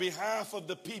on behalf of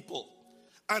the people,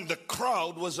 and the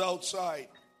crowd was outside.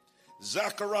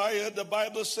 Zechariah, the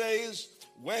Bible says,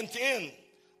 went in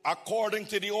according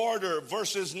to the order,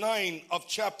 verses 9 of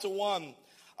chapter 1,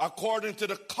 according to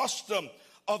the custom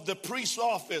of the priest's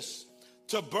office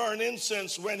to burn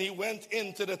incense when he went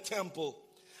into the temple.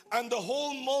 And the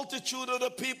whole multitude of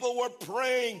the people were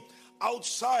praying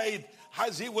outside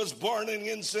as he was burning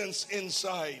incense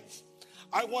inside.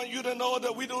 I want you to know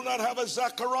that we do not have a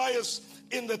Zacharias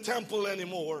in the temple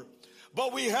anymore.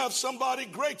 But we have somebody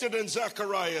greater than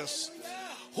Zacharias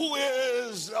who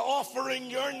is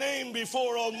offering your name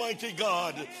before Almighty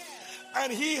God.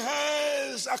 And he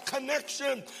has a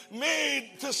connection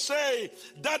made to say,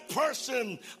 that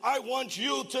person, I want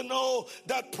you to know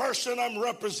that person I'm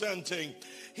representing.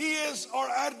 He is our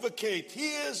advocate. He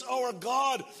is our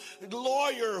God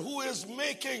lawyer who is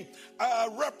making a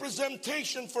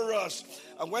representation for us.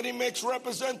 And when he makes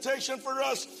representation for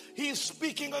us, he's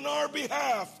speaking on our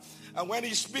behalf. And when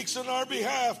he speaks on our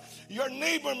behalf, your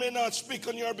neighbor may not speak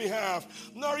on your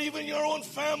behalf, nor even your own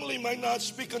family might not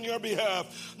speak on your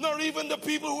behalf, nor even the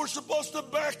people who are supposed to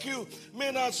back you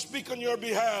may not speak on your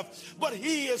behalf. But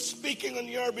he is speaking on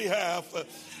your behalf.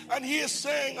 And he is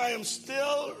saying, I am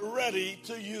still ready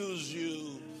to use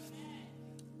you.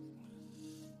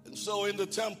 And so in the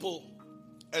temple,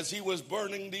 as he was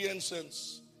burning the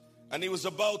incense, and he was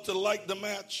about to light the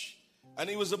match, and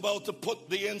he was about to put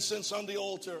the incense on the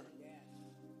altar,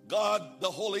 God, the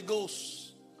Holy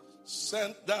Ghost,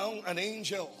 sent down an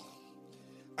angel.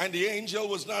 And the angel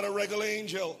was not a regular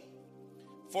angel.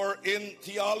 For in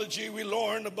theology, we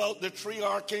learn about the 3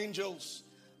 archangels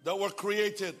that were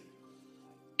created.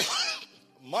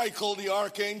 Michael, the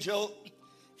archangel,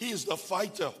 he is the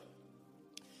fighter.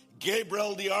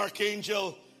 Gabriel, the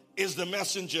archangel, is the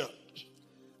messenger.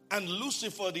 And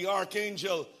Lucifer, the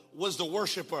archangel, was the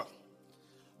worshiper.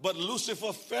 But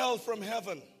Lucifer fell from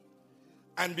heaven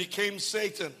and became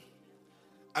Satan.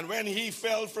 And when he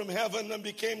fell from heaven and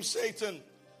became Satan,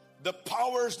 the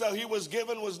powers that he was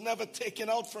given was never taken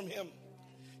out from him.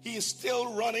 He is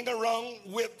still running around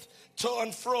with to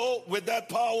and fro with that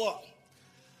power.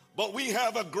 But we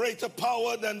have a greater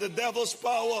power than the devil's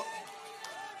power.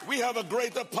 We have a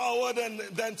greater power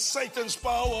than Satan's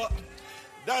power.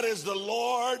 That is the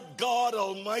Lord God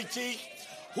Almighty,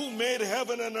 who made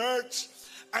heaven and earth.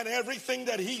 And everything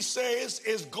that he says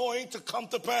is going to come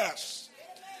to pass.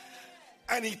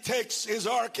 And he takes his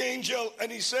archangel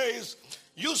and he says,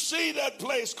 you see that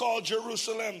place called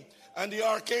Jerusalem? And the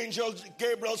archangel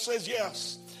Gabriel says,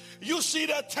 yes. You see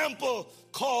that temple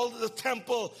called the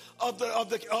temple of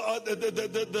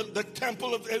the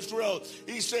temple of Israel?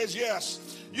 He says,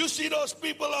 yes. You see those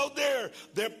people out there?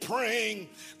 They're praying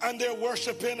and they're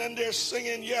worshiping and they're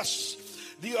singing. Yes.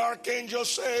 The archangel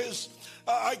says,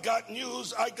 I got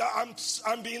news.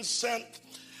 I'm being sent.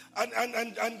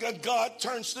 And God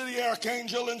turns to the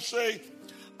archangel and say,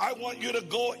 I want you to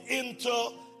go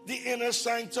into the inner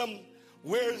sanctum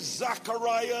where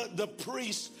Zachariah the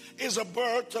priest is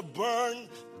about to burn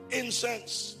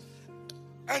incense.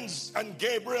 And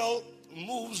Gabriel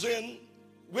moves in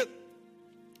with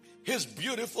his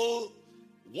beautiful,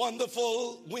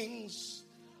 wonderful wings,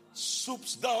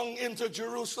 swoops down into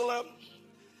Jerusalem,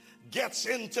 gets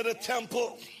into the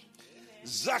temple.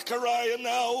 Zachariah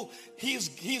now,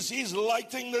 he's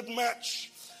lighting the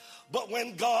match. But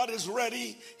when God is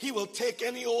ready, he will take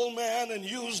any old man and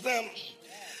use them.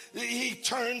 He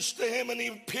turns to him and he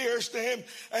appears to him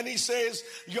and he says,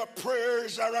 your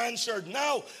prayers are answered.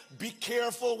 Now, be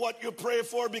careful what you pray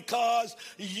for, because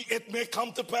it may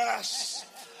come to pass.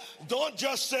 Don't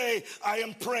just say, I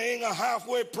am praying a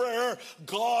halfway prayer.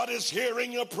 God is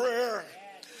hearing your prayer.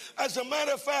 As a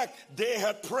matter of fact, they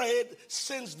had prayed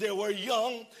since they were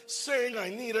young, saying, I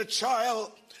need a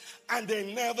child. And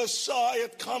they never saw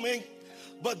it coming.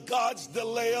 But God's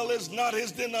denial is not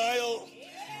his denial.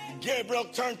 Gabriel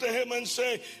turned to him and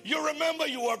said, you remember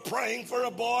you were praying for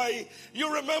a boy.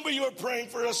 You remember you were praying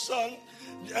for a son.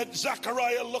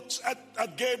 Zachariah looks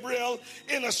at Gabriel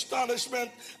in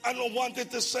astonishment and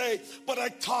wanted to say, but I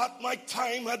thought my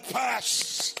time had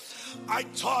passed. I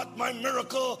thought my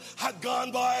miracle had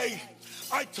gone by.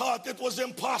 I thought it was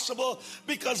impossible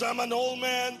because I'm an old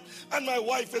man and my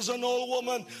wife is an old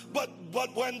woman. But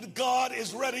when God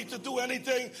is ready to do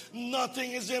anything,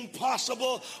 nothing is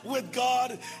impossible with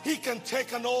God. He can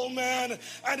take an old man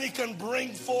and he can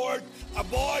bring forth a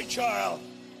boy child.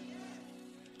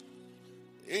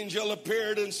 The angel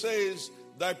appeared and says,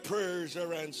 thy prayers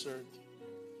are answered.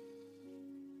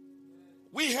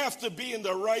 We have to be in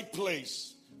the right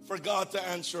place for God to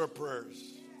answer our prayers.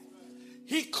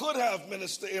 He could have,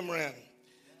 Minister Imran,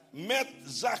 met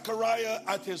Zachariah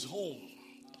at his home.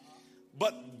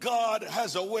 But God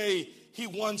has a way he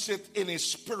wants it in a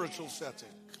spiritual setting.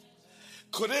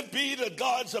 Could it be that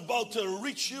God's about to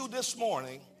reach you this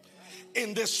morning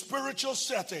in this spiritual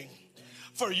setting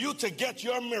for you to get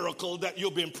your miracle that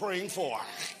you've been praying for?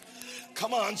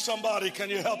 Come on, somebody, can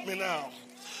you help me now?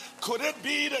 Could it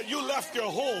be that you left your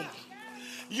home,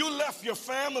 you left your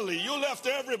family, you left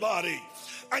everybody,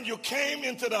 and you came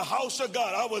into the house of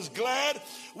God? I was glad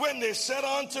when they said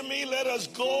unto me, let us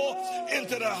go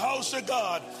into the house of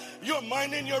God. You're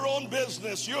minding your own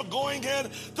business. You're going in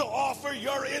to offer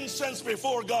your incense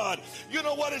before God. You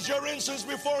know what is your incense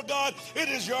before God? It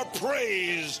is your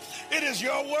praise. It is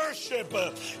your worship.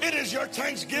 It is your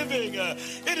thanksgiving.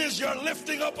 It is your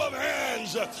lifting up of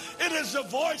hands. It is the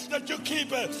voice that you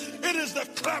keep. It is the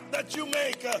clap that you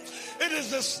make. It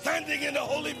is the standing in the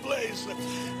holy place.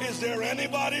 Is there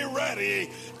anybody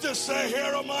ready to say,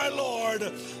 here am I, Lord?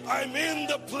 I'm in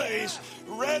the place,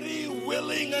 ready,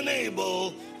 willing, and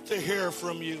able to hear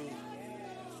from you.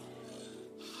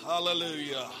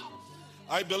 Hallelujah.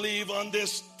 I believe on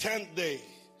this 10th day,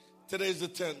 today's the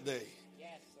 10th day,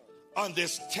 on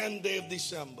this 10th day of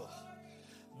December,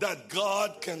 that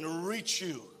God can reach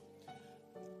you.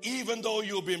 Even though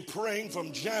you've been praying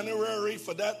from January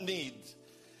for that need,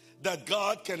 that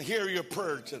God can hear your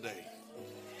prayer today.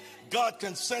 God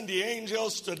can send the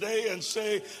angels today and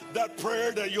say, that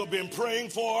prayer that you've been praying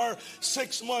for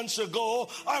 6 months ago,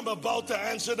 I'm about to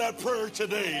answer that prayer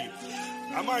today.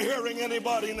 Am I hearing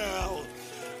anybody now?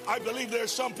 I believe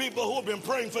there's some people who have been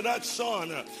praying for that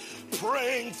son,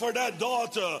 praying for that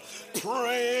daughter,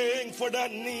 praying for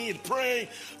that need, praying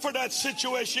for that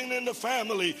situation in the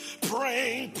family,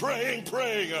 praying.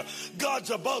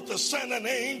 God's about to send an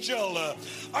angel.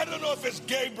 I don't know if it's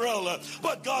Gabriel,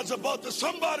 but God's about to.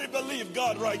 Somebody believe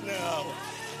God right now.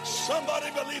 Somebody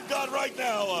believe God right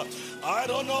now. I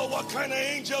don't know what kind of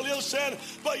angel he'll send,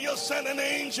 but he'll send an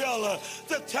angel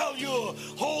to tell you,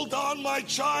 hold on, my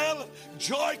child,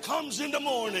 joy comes in the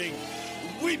morning.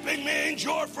 Weeping may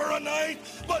endure for a night,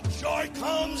 but joy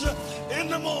comes in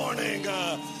the morning.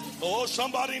 Oh,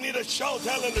 somebody need to shout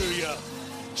hallelujah.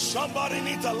 Somebody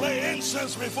need to lay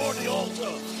incense before the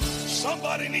altar.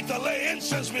 Somebody need to lay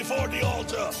incense before the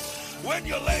altar. When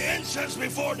you lay incense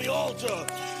before the altar,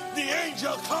 the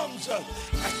angel comes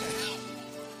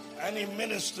and he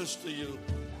ministers to you.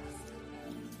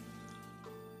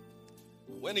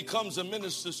 When he comes and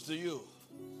ministers to you,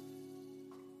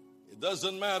 it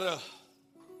doesn't matter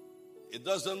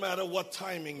what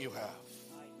timing you have.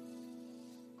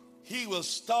 He will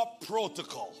stop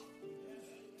protocol.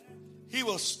 He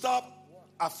will stop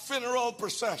a funeral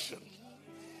procession.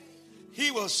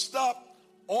 He will stop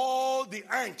all the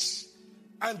angst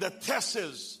and the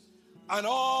tests and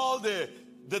all the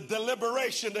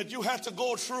deliberation that you had to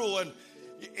go through, and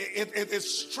it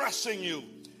is stressing you.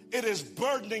 It is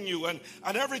burdening you, and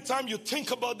every time you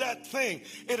think about that thing,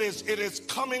 it is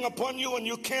coming upon you and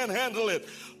you can't handle it.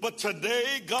 But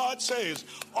today, God says,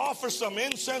 offer some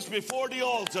incense before the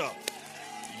altar.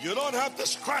 You don't have to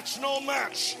scratch no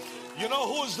match. You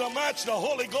know who's the match? The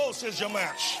Holy Ghost is your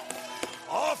match.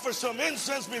 Offer some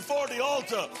incense before the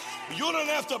altar. You don't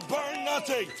have to burn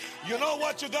nothing. You know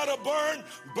what you got to burn?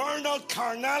 Burn out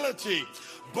carnality.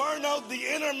 Burn out the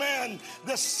inner man,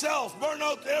 the self. Burn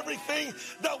out everything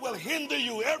that will hinder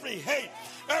you. Every hate,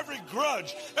 every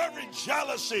grudge, every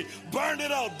jealousy. Burn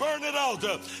it out. Burn it out.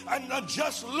 And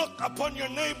just look upon your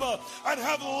neighbor and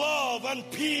have love and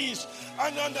peace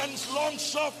and long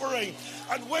suffering.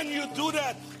 And when you do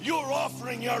that, you're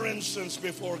offering your incense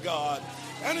before God.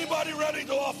 Anybody ready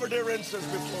to offer their incense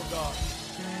before God?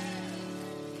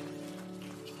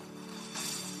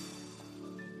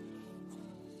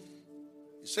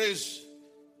 He says,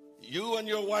 you and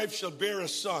your wife shall bear a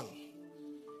son,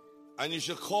 and you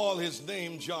shall call his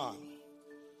name John.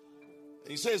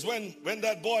 He says, when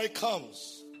that boy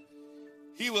comes,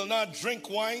 he will not drink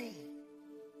wine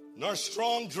nor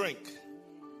strong drink,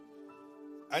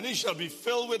 and he shall be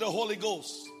filled with the Holy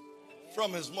Ghost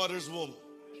from his mother's womb.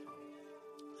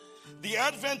 The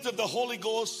advent of the Holy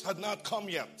Ghost had not come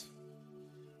yet,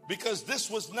 because this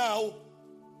was now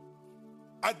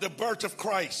at the birth of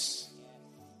Christ,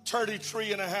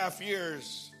 33 and a half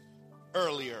years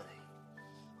earlier.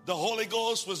 The Holy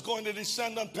Ghost was going to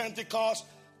descend on Pentecost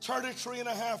 33 and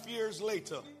a half years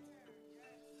later.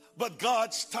 But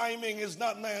God's timing is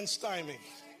not man's timing.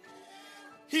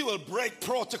 He will break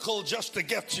protocol just to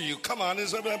get to you. Come on,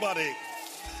 is everybody?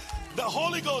 The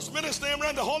Holy Ghost, Minister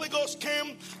Imran, the Holy Ghost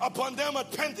came upon them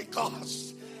at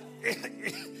Pentecost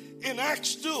in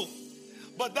Acts 2.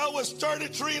 But that was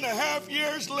 33 and a half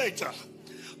years later.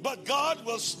 But God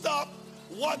will stop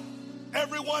what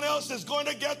everyone else is going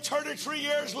to get 33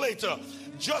 years later,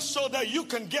 just so that you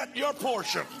can get your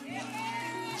portion,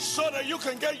 so that you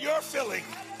can get your filling.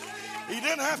 He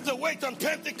didn't have to wait on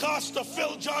Pentecost to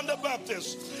fill John the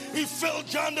Baptist. He filled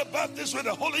John the Baptist with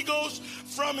the Holy Ghost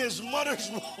from his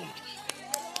mother's womb.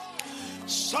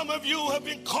 Some of you have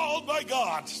been called by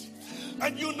God,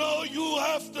 and you know you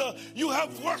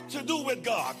have work to do with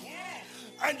God.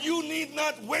 And you need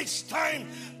not waste time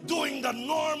doing the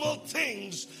normal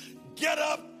things. Get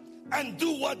up and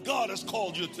do what God has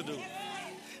called you to do.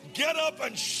 Get up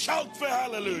and shout for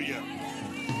hallelujah.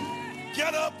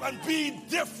 Get up and be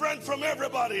different from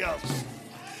everybody else.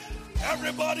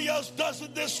 Everybody else does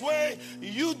it this way.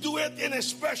 You do it in a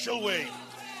special way,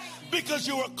 because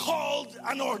you were called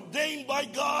and ordained by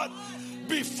God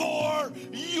before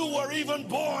you were even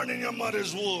born in your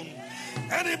mother's womb.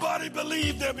 Anybody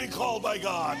believe they've been called by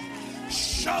God?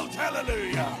 Shout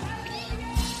hallelujah.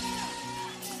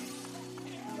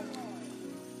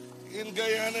 in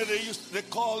Guyana, they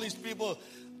call these people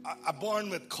are born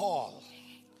with call.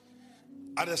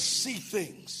 And to see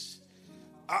things.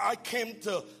 I came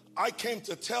to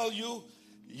tell you,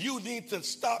 you need to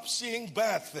stop seeing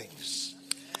bad things.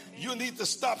 You need to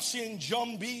stop seeing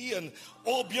Jumbie and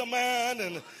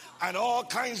Obeahman and all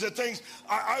kinds of things.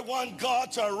 I want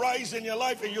God to arise in your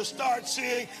life and you start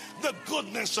seeing the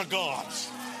goodness of God.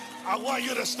 I want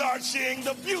you to start seeing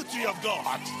the beauty of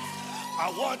God.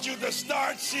 I want you to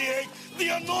start seeing the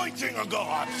anointing of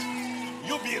God.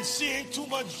 You've been seeing too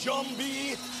much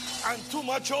Jumbie and too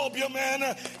much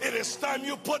Obeahman. It is time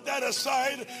you put that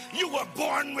aside. You were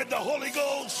born with the Holy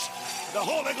Ghost. The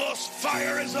Holy Ghost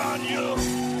fire is on you.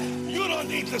 You don't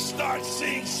need to start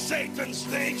seeing Satan's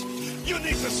things. You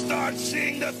need to start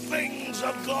seeing the things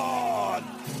of God.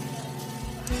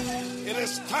 It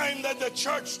is time that the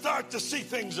church start to see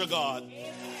things of God.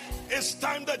 It's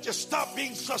time that you stop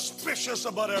being suspicious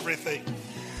about everything.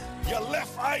 Your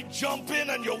left eye jump in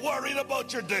and you're worried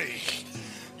about your day.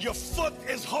 Your foot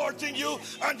is hurting you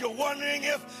and you're wondering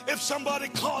if somebody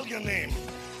called your name.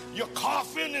 You're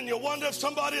coughing and you wonder if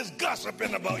somebody is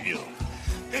gossiping about you.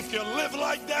 If you live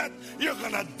like that, you're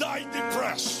going to die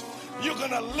depressed. You're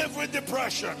going to live with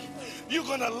depression. You're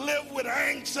going to live with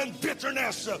angst and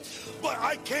bitterness. But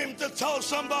I came to tell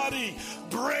somebody,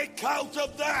 break out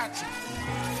of that.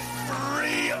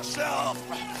 Free yourself.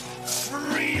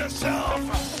 Free yourself.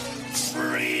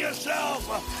 Free yourself.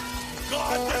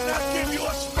 God did not give you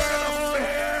a spirit of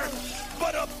fear,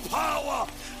 but of power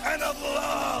and of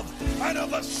love and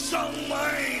of a sound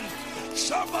mind.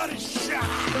 Somebody shout.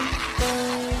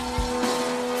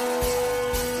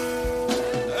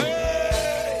 Hey.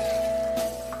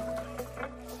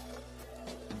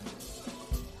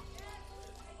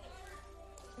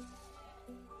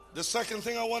 The second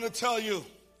thing I want to tell you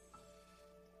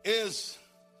is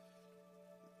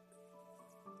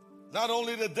not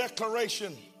only the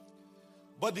declaration,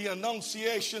 but the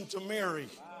annunciation to Mary.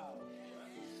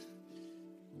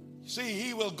 See,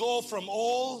 he will go from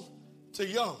old to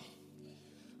young,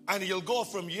 and he'll go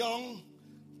from young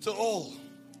to old.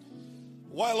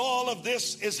 While all of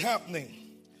this is happening,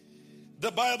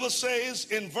 the Bible says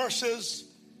in verses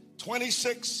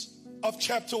 26 of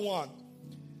chapter 1,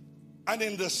 and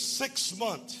in the 6th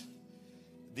month,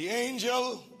 the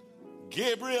angel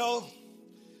Gabriel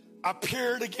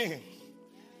appeared again.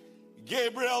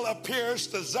 Gabriel appears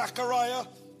to Zechariah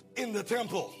in the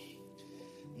temple.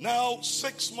 Now,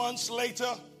 6 months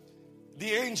later,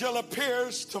 the angel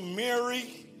appears to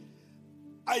Mary,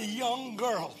 a young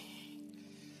girl.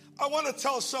 I want to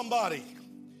tell somebody,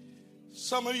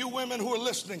 some of you women who are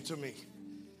listening to me,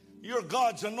 you're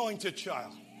God's anointed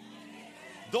child.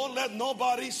 Don't let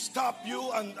nobody stop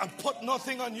you and put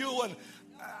nothing on you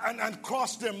and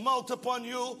cross their mouth upon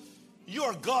you.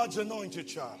 You're God's anointed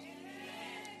child.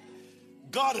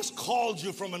 God has called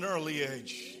you from an early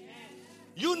age.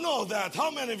 You know that.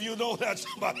 How many of you know that?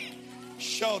 Somebody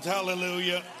shout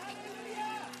hallelujah.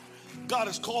 God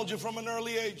has called you from an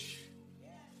early age.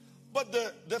 But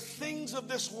the things of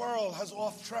this world has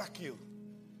off track you.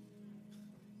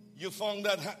 You found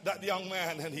that young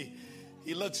man and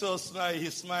he looked so snide,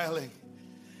 he's smiling.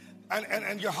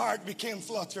 And your heart became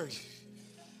fluttered.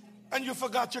 And you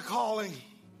forgot your calling.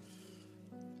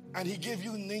 And he gave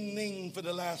you ning for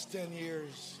the last 10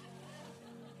 years.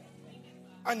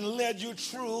 And led you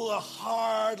through a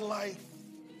hard life.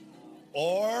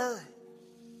 Or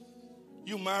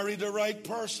you married the right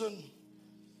person,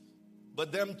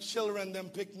 but them children, them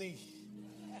picnic,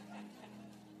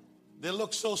 they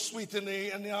look so sweet in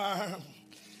the arm.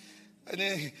 And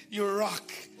then you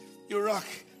rock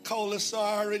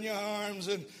Kaulasar in your arms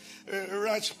and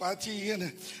Rajpati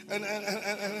and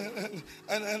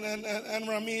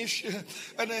Ramesh,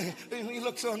 and he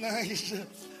looks so nice.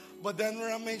 But then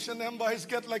Ramesh and them boys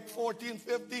get like 14,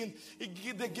 15.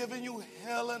 They're giving you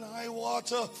hell and high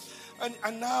water.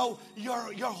 And now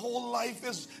your whole life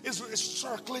is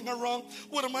circling around.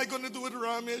 What am I going to do with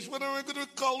Ramesh? What am I going to do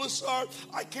with Kaulasar?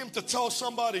 I came to tell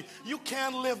somebody, you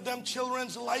can't live them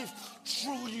children's life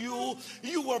through you.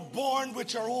 You were born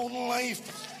with your own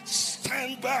life.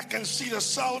 Stand back and see the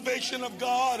salvation of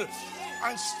God.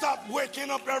 And stop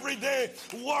waking up every day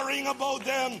worrying about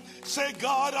them. Say,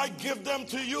 God, I give them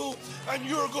to you, and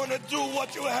you're going to do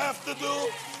what you have to do.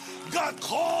 God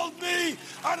called me,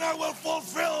 and I will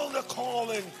fulfill the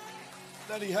calling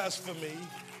that he has for me.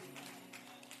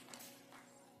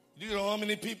 Do you know how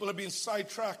many people have been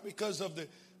sidetracked because of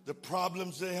the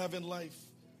problems they have in life?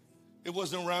 It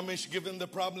wasn't Ramesh giving the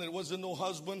problem. It wasn't no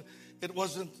husband. It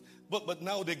wasn't, but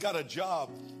now they got a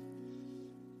job.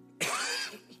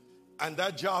 And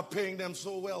that job paying them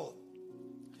so well.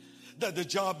 that the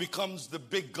job becomes the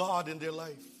big God in their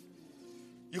life.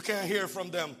 You can't hear from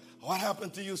them, what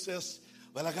happened to you, sis?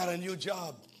 Well, I got a new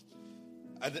job.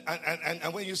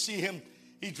 And when you see him,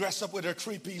 he dressed up with a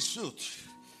three-piece suit.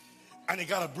 And he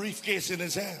got a briefcase in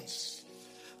his hands.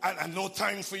 And no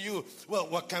time for you. Well,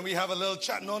 what, can we have a little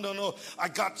chat? No. I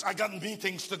got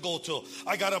meetings to go to.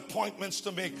 I got appointments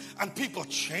to make. And people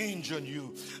change on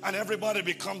you. And everybody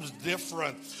becomes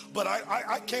different. But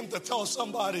I came to tell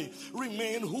somebody,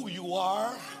 remain who you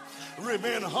are.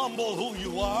 Remain humble who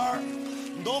you are.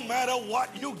 No matter what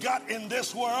you got in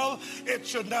this world, it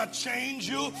should not change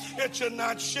you. It should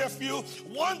not shift you.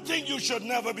 One thing you should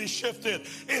never be shifted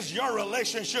is your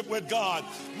relationship with God.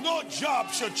 No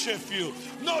job should shift you.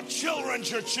 No children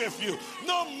should shift you.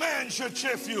 No man should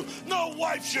shift you. No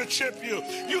wife should shift you.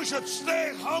 You should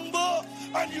stay humble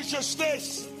and you should stay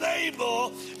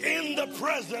stable in the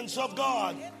presence of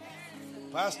God.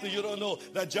 Pastor, you don't know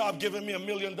that job giving me $1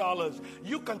 million.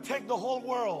 You can take the whole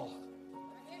world,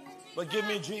 but give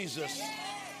me Jesus.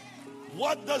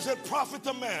 What does it profit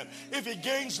a man if he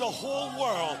gains the whole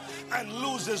world and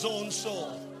loses his own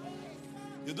soul?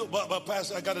 You do, but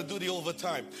Pastor, I got to do the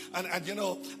overtime. And you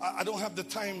know, I don't have the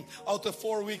time out of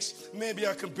 4 weeks. Maybe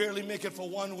I can barely make it for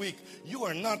 1 week. You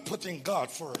are not putting God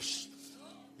first.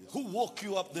 Who woke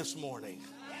you up this morning?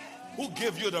 Who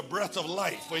gave you the breath of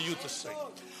life for you to sing?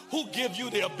 Who give you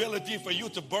the ability for you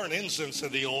to burn incense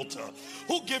at the altar?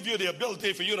 Who give you the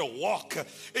ability for you to walk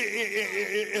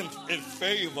in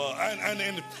favor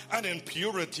and in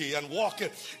purity and walk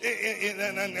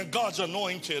in God's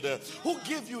anointed? Who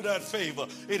give you that favor?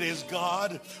 It is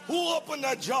God. Who opened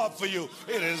that job for you?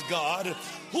 It is God.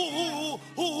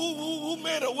 Who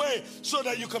made a way so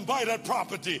that you can buy that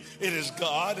property? It is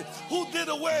God. Who did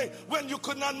a way when you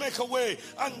could not make a way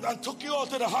and took you out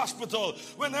to the hospital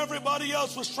when everybody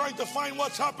else was trying to find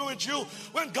what's happened with you,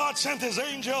 when God sent his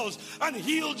angels and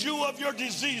healed you of your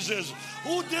diseases?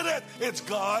 Who did it? It's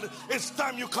God. It's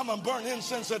time you come and burn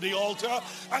incense at the altar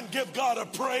and give God a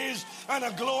praise and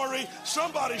a glory.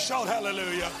 Somebody shout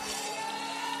hallelujah.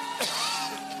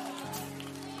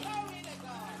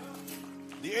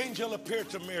 The angel appeared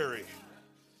to Mary.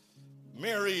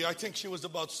 Mary, I think she was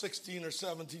about 16 or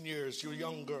 17 years. She was a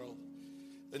young girl.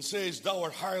 And says, thou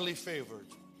art highly favored,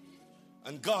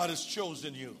 and God has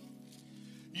chosen you.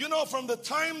 You know, from the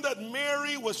time that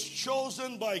Mary was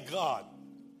chosen by God,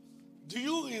 do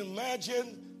you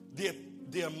imagine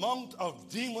the amount of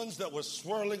demons that were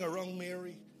swirling around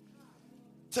Mary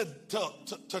to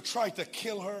try to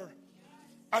kill her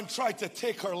and try to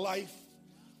take her life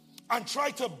and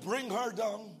try to bring her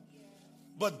down?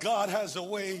 But God has a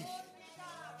way.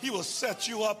 He will set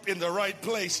you up in the right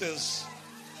places.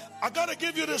 I got to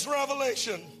give you this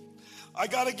revelation.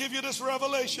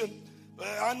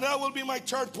 And that will be my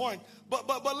third point. But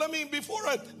let me,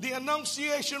 the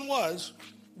annunciation was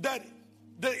that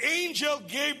the angel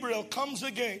Gabriel comes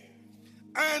again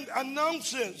and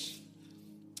announces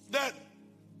that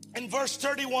in verse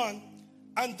 31,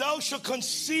 and thou shalt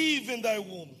conceive in thy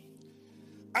womb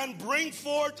and bring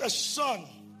forth a son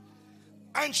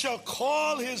and shall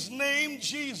call his name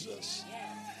Jesus.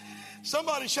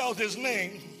 Somebody shout his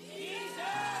name.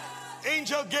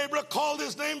 Angel Gabriel called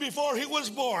his name before he was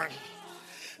born.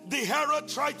 The Herod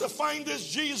tried to find this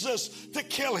Jesus to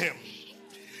kill him.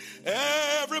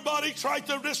 Everybody tried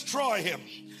to destroy him.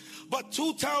 But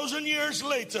 2,000 years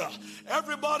later,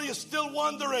 everybody is still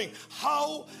wondering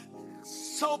how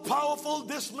so powerful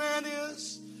this man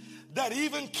is that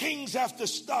even kings have to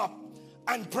stop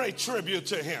and pay tribute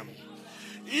to him.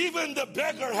 Even the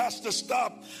beggar has to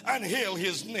stop and hail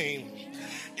his name.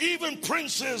 Even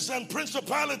princes and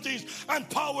principalities and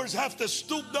powers have to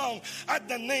stoop down at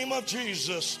the name of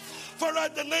Jesus. For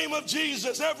at the name of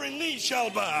Jesus, every knee shall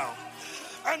bow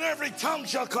and every tongue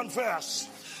shall confess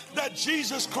that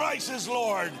Jesus Christ is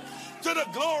Lord, to the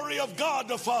glory of God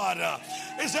the Father.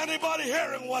 Is anybody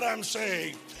hearing what I'm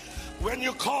saying? When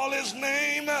you call his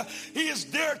name, he is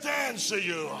there to answer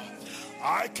you.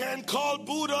 I can call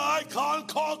Buddha, I can't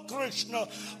call Krishna,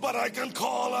 but I can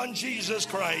call on Jesus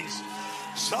Christ.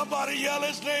 Somebody yell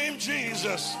his name,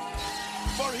 Jesus.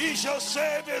 For he shall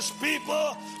save his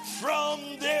people from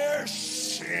their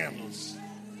sins.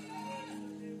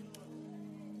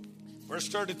 Verse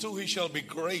 32, he shall be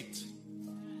great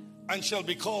and shall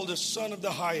be called the Son of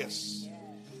the Highest.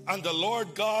 And the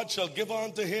Lord God shall give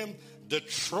unto him the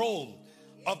throne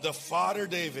of the father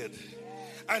David.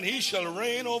 And he shall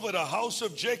reign over the house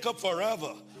of Jacob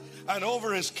forever. and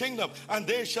over his kingdom, and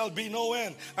there shall be no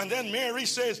end. And then Mary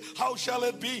says, how shall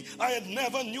it be? I had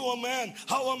never knew a man.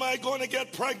 How am I going to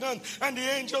get pregnant? And the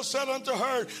angel said unto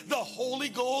her, the Holy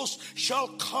Ghost shall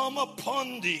come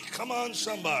upon thee. Come on,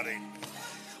 somebody.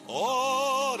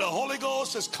 Oh, the Holy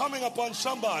Ghost is coming upon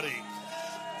somebody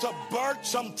to birth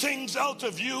some things out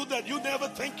of you that you never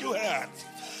think you had.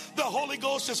 The Holy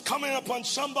Ghost is coming upon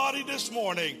somebody this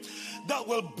morning that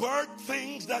will birth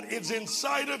things that is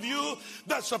inside of you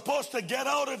that's supposed to get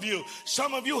out of you.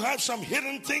 Some of you have some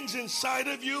hidden things inside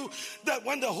of you that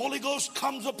when the Holy Ghost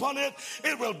comes upon it,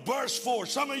 it will burst forth.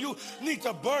 Some of you need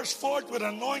to burst forth with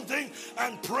anointing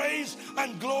and praise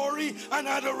and glory and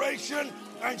adoration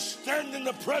and stand in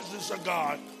the presence of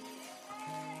God.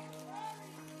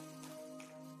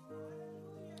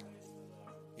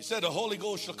 He said the Holy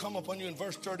Ghost shall come upon you in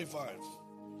verse 35.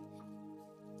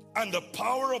 And the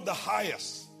power of the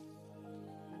highest.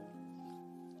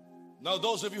 Now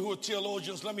those of you who are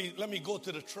theologians, let me go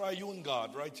to the triune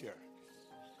God right here.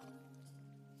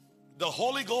 The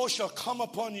Holy Ghost shall come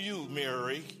upon you,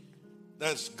 Mary.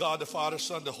 That's God the Father,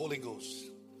 Son, the Holy Ghost.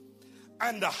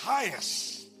 And the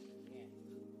highest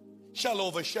shall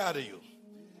overshadow you.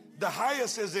 The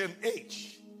highest is in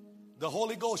H. The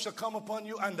Holy Ghost shall come upon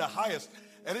you, and the highest.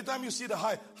 Anytime you see the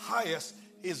highest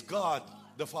is God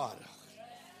the Father.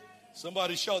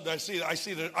 Somebody shout that. I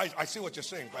see what you're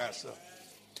saying, Pastor.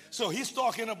 So he's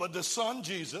talking about the Son,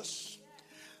 Jesus.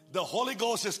 The Holy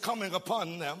Ghost is coming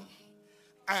upon them.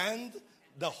 And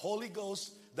the Holy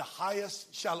Ghost, the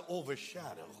highest, shall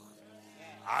overshadow.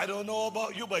 I don't know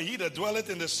about you, but he that dwelleth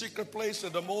in the secret place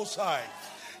of the Most High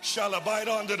shall abide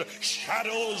under the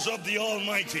shadows of the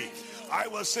Almighty. I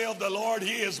will say of the Lord,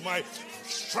 he is my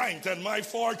strength and my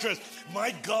fortress.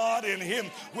 My God, in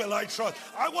him will I trust.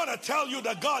 I want to tell you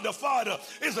that God the Father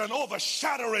is an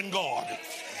overshadowing God.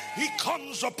 He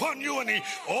comes upon you and he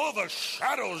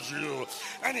overshadows you.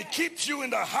 And he keeps you in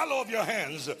the hollow of your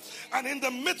hands. And in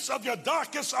the midst of your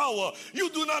darkest hour, you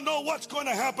do not know what's going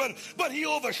to happen, but he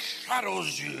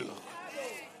overshadows you.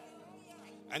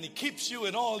 And he keeps you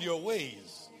in all your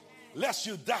ways, lest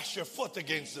you dash your foot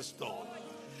against the stone.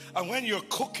 And when you're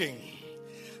cooking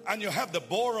and you have the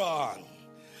boron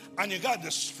and you got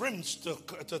the shrimps to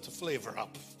flavor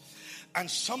up.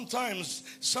 And sometimes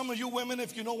some of you women,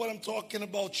 if you know what I'm talking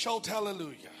about, shout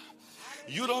hallelujah.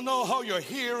 You don't know how your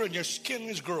hair and your skin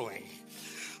is growing,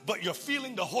 but you're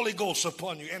feeling the Holy Ghost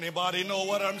upon you. Anybody know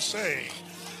what I'm saying?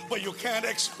 But you can't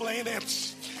explain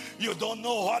it. You don't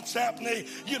know what's happening.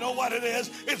 You know what it is?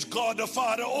 It's God the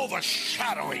Father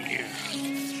overshadowing you.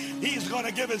 He's going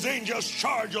to give his angels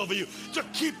charge over you to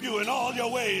keep you in all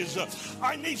your ways.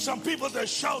 I need some people to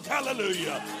shout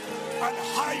hallelujah and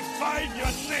high five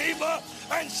your neighbor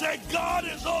and say, God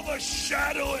is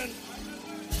overshadowing.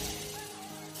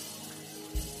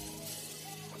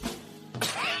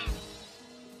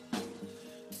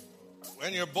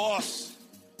 When your boss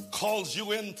calls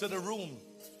you into the room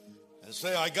and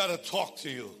say, I got to talk to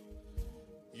you,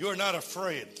 you're not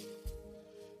afraid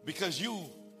because you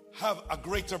have a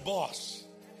greater boss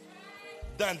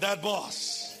than that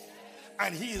boss,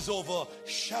 and he is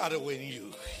overshadowing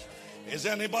you. Is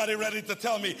anybody ready to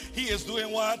tell me he is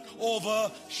doing what?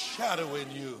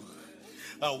 Overshadowing you.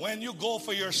 When you go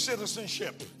for your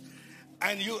citizenship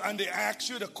and they ask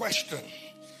you the question,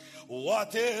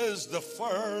 what is the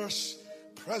first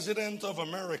president of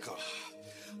America?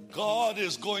 God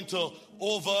is going to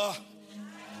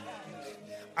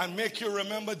and make you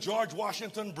remember George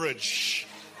Washington Bridge.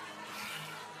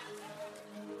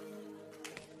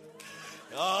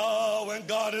 Oh, when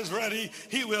God is ready,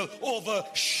 he will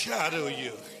overshadow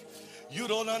you. You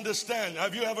don't understand.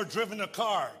 Have you ever driven a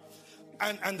car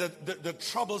and the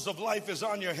troubles of life is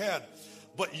on your head?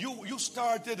 But you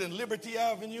started in Liberty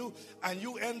Avenue and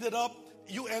you ended up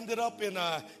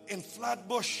in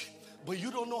Flatbush, but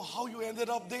you don't know how you ended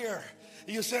up there.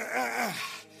 You say,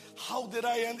 how did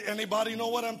I end? Anybody know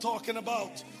what I'm talking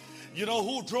about? You know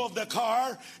who drove the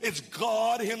car? It's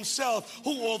God himself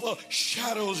who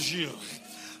overshadows you.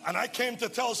 And I came to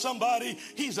tell somebody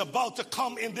he's about to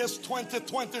come in this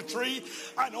 2023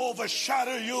 and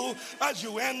overshadow you as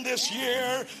you end this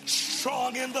year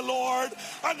strong in the Lord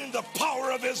and in the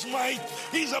power of his might.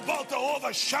 He's about to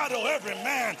overshadow every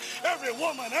man, every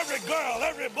woman, every girl,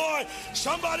 every boy.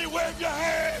 Somebody wave your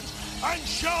hands and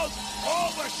shout,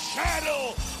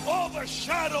 overshadow,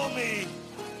 overshadow me.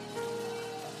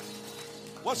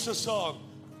 What's the song?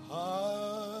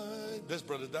 This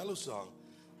Brother Dalu's song.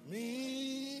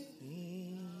 Me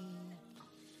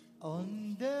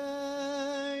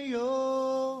under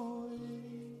your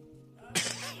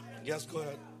yes, go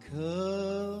ahead.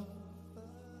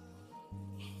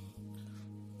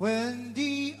 When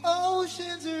the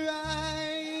oceans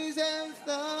rise and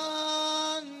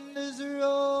thunders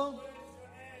roll,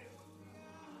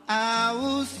 I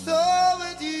will soar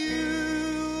with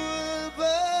you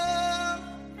above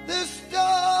the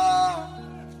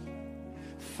storm.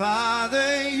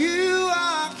 Father, you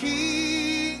are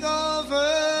king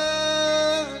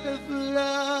over the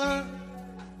flood.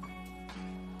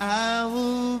 I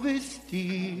will be still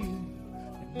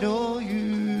and know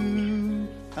you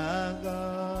are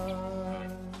God.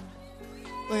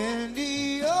 When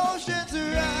the oceans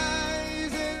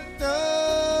rise and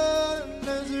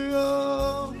thunders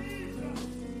roll,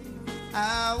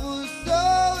 I will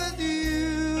soar with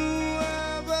you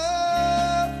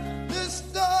above the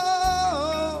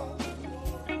storm.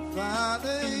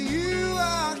 Father, you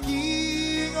are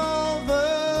king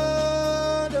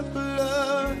over the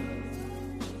flood.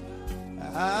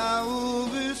 I will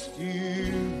be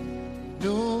still,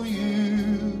 know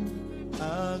you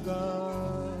are God.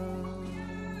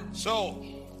 So,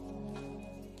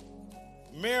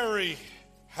 Mary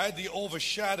had the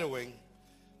overshadowing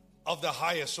of the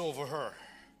highest over her.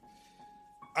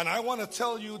 And I want to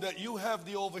tell you that you have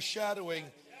the overshadowing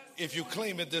if you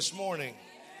claim it this morning.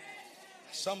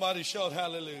 Somebody shout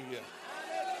hallelujah.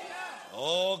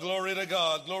 Oh, glory to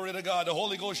God, glory to God. The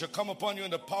Holy Ghost shall come upon you,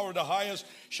 and the power of the highest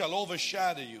shall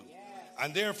overshadow you.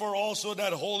 And therefore also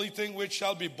that holy thing which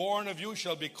shall be born of you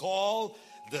shall be called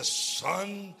the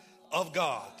Son of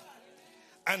God.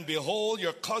 And behold,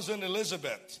 your cousin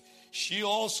Elizabeth, she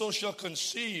also shall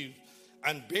conceive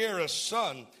and bear a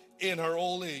son in her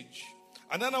old age.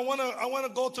 And then I want to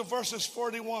go to verses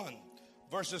 41.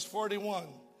 Verses 41.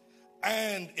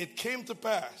 And it came to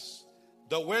pass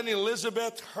that when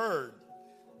Elizabeth heard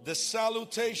the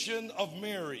salutation of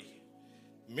Mary,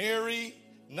 Mary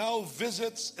now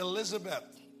visits Elizabeth.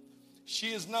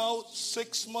 She is now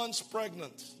 6 months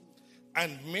pregnant.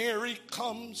 And Mary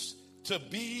comes to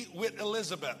be with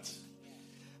Elizabeth.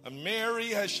 And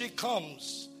Mary, as she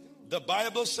comes, the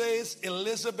Bible says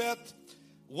Elizabeth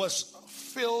was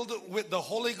filled with the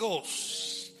Holy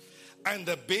Ghost, and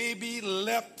the baby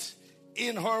leapt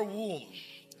in her womb.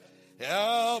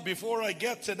 Yeah, before I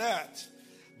get to that,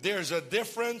 there's a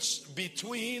difference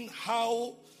between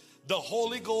how the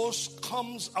Holy Ghost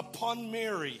comes upon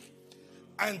Mary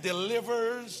and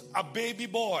delivers a baby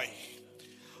boy.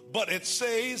 But it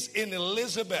says in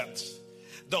Elizabeth,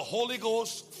 the Holy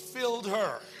Ghost filled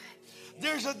her.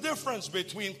 There's a difference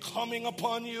between coming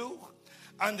upon you,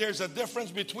 and there's a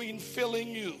difference between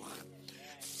filling you.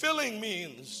 Filling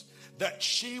means that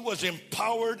she was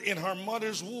empowered in her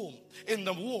mother's womb, in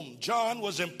the womb. John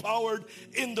was empowered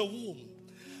in the womb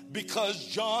because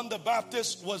John the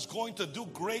Baptist was going to do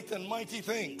great and mighty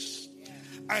things.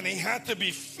 And he had to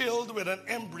be filled with an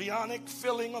embryonic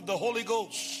filling of the Holy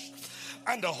Ghost.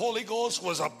 And the Holy Ghost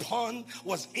was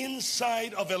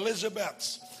inside of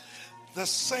Elizabeth. The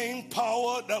same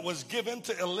power that was given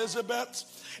to Elizabeth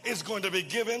is going to be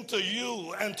given to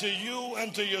you and to you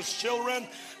and to your children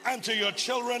and to your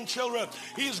children's children.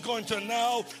 He's going to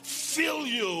now fill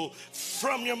you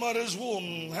from your mother's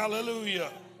womb.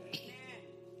 Hallelujah.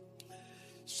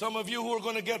 Some of you who are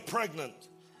going to get pregnant,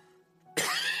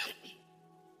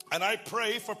 and I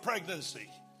pray for pregnancy.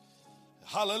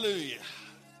 Hallelujah.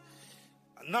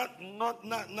 Not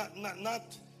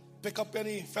pick up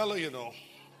any fellow, you know.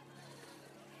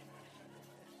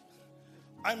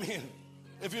 I mean,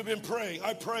 if you've been praying,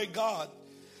 I pray, God,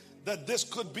 that this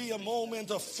could be a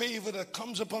moment of favor that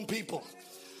comes upon people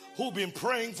who've been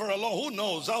praying for a long, who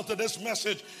knows, out of this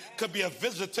message could be a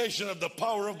visitation of the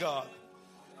power of God.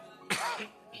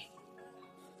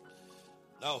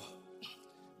 Now,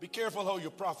 be careful how you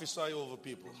prophesy over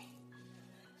people.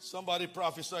 Somebody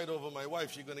prophesied over my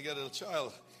wife, she's going to get a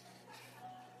child.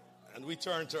 And we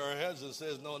turn to our heads and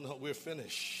says, no, we're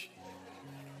finished.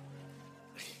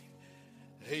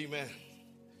 Amen.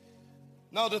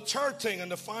 Now the third thing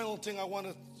and the final thing I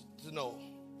wanted to know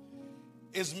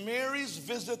is Mary's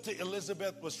visit to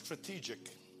Elizabeth was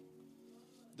strategic.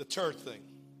 The third thing.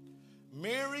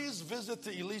 Mary's visit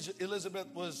to Elizabeth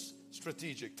was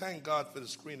strategic. Thank God for the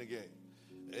screen again.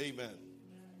 Amen.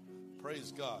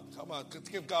 Praise God. Come on,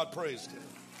 give God praise.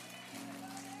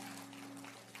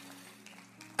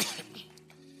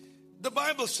 The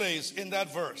Bible says in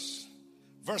that verse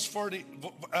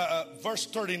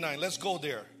 39, let's go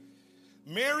there.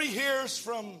 Mary hears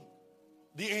from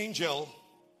the angel,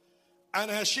 and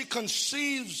as she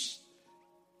conceives,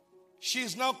 she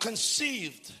is now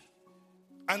conceived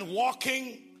and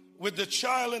walking with the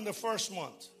child in the first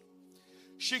month.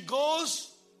 She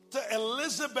goes to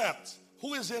Elizabeth,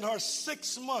 who is in her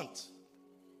 6th month.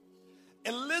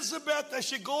 Elizabeth, as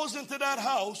she goes into that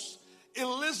house,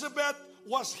 Elizabeth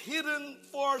was hidden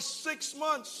for 6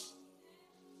 months.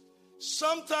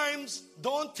 Sometimes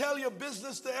don't tell your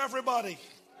business to everybody.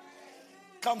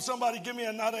 Come, somebody give me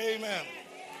another amen.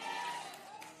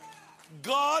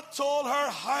 God told her,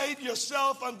 hide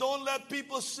yourself and don't let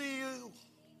people see you.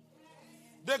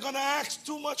 They're going to ask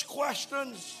too much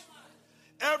questions.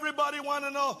 Everybody want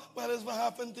to know, what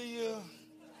happened to you?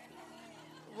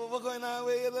 What's going on?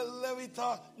 Let me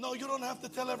talk. No, you don't have to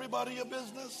tell everybody your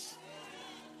business.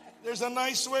 There's a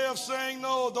nice way of saying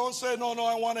no. Don't say, no,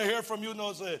 I want to hear from you.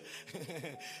 No, say,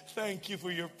 thank you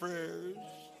for your prayers.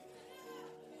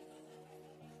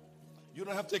 You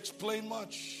don't have to explain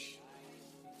much.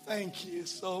 Thank you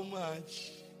so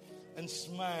much. And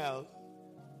smile.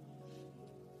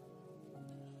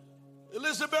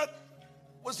 Elizabeth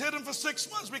was hidden for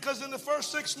 6 months because in the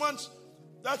first 6 months,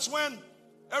 that's when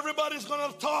everybody's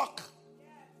going to talk.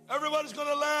 Everybody's going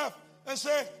to laugh and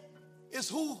say,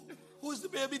 who's the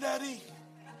baby daddy?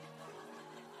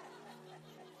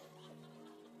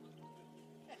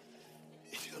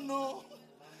 You know,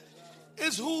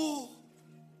 is who?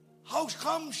 How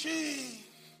come she?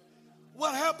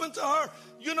 What happened to her?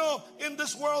 You know, in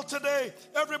this world today,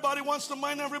 everybody wants to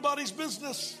mind everybody's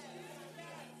business.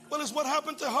 Well, it's what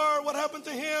happened to her, what happened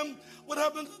to him, what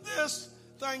happened to this.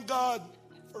 Thank God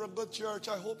for a good church.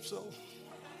 I hope so.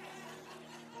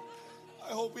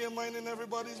 I hope we are minding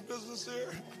everybody's business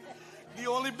here. The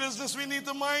only business we need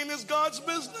to mind is God's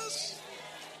business.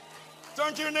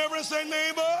 Turn to your neighbor and say,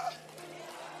 neighbor,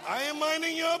 I am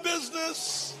minding your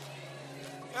business.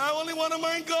 I only want to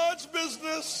mind God's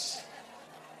business.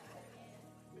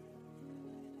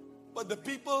 But the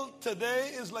people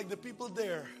today is like the people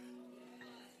there.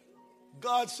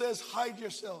 God says, hide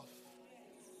yourself.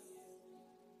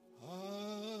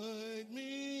 Hide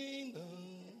me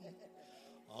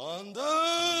now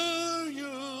under your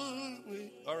wing.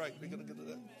 All right, we're going to get to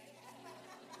that.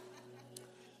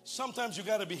 Sometimes you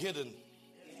got to be hidden.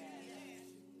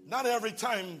 Not every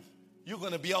time you're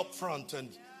going to be up front and,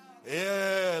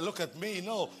 yeah, look at me.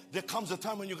 No, there comes a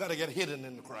time when you got to get hidden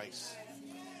in Christ.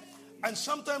 And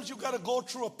sometimes you got to go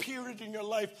through a period in your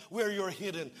life where you're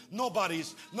hidden. Nobody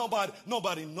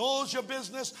knows your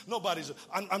business.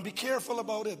 And be careful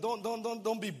about it.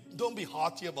 Don't be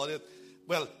haughty about it.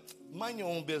 Well, mind your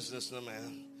own business, no,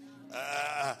 man.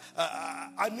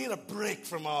 I need a break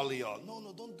from all of y'all.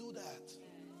 No, don't do that.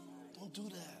 Don't do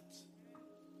that.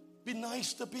 Be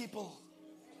nice to people.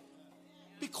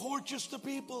 Be courteous to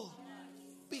people.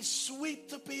 Be sweet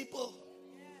to people.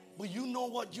 But you know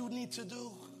what you need to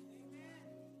do.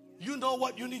 You know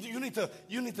what you need to do.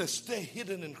 You need to stay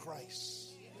hidden in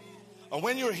Christ. And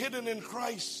when you're hidden in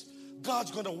Christ, God's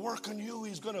going to work on you.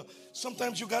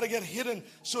 Sometimes you got to get hidden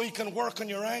so he can work on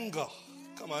your anger.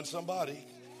 Come on, somebody.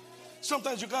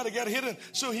 Sometimes you got to get hidden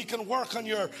so he can work on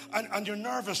your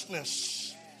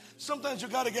nervousness. Sometimes you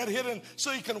got to get hidden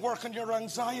so he can work on your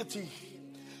anxiety.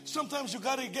 Sometimes you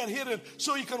got to get hidden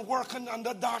so he can work on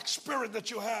the dark spirit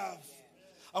that you have.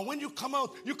 And when you come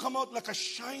out like a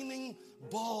shining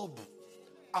bulb,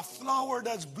 a flower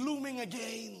that's blooming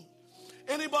again.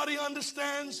 Anybody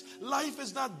understands life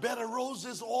is not bed of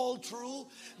roses all through.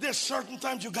 There's certain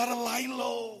times you got to lie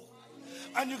low.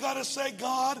 And you got to say,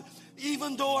 God,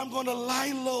 even though I'm going to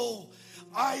lie low,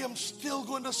 I am still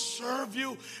going to serve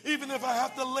you. Even if I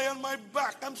have to lay on my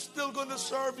back, I'm still going to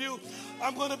serve you.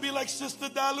 I'm going to be like Sister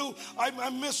Dalu. I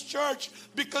missed church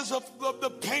because of the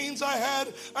pains I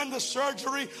had and the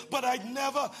surgery. But I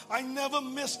never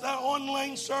missed an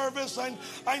online service.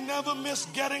 I never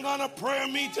missed getting on a prayer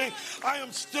meeting. I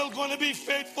am still going to be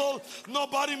faithful.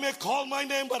 Nobody may call my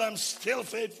name, but I'm still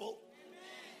faithful.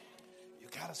 You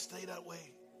got to stay that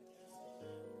way.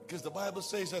 Because the Bible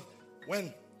says that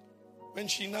when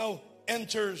she now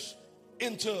enters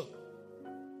into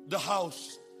the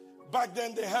house. Back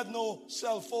then they had no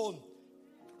cell phone.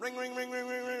 Ring, ring, ring, ring,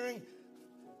 ring, ring, ring.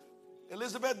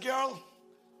 Elizabeth, girl,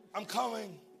 I'm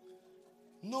coming.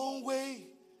 No way.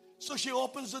 So she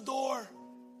opens the door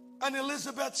and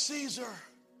Elizabeth sees her.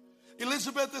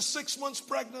 Elizabeth is 6 months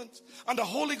pregnant and the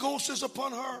Holy Ghost is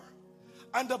upon her.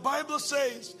 And the Bible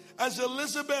says, as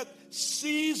Elizabeth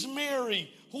sees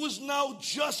Mary, who is now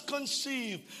just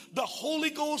conceived, the Holy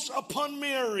Ghost upon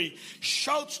Mary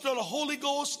shouts to the Holy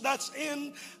Ghost that's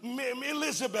in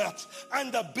Elizabeth.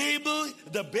 And the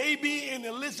baby in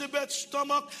Elizabeth's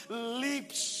stomach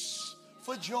leaps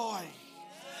for joy.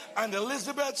 And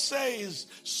Elizabeth says,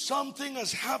 something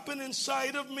has happened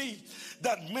inside of me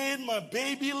that made my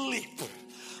baby leap.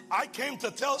 I came to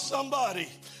tell somebody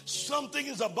something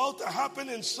is about to happen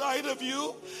inside of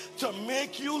you to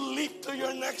make you leap to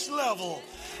your next level.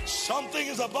 Something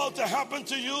is about to happen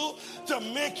to you to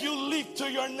make you leap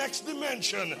to your next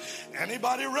dimension.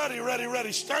 Anybody ready? Ready,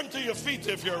 ready? Stand to your feet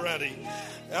if you're ready.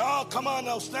 Oh, come on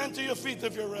now. Stand to your feet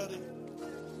if you're ready.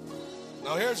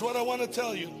 Now here's what I want to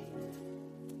tell you.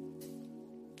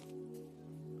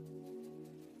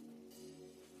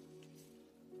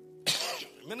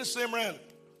 Minister Imran,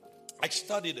 I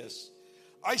studied this.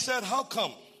 I said, how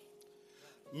come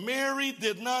Mary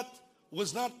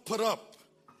was not put up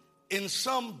in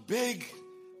some big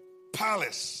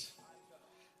palace?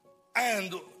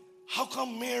 And how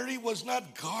come Mary was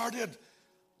not guarded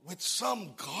with some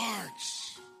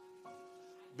guards?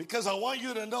 Because I want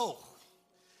you to know,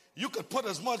 you could put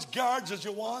as much guards as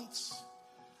you want,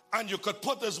 and you could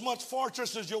put as much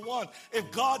fortress as you want. If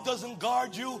God doesn't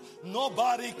guard you,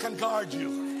 nobody can guard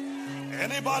you.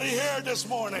 Anybody here this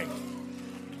morning?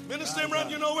 Minister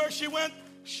Imran, you know where she went?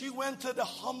 She went to the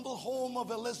humble home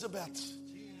of Elizabeth.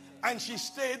 And she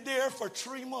stayed there for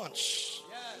 3 months.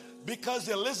 Because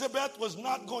Elizabeth was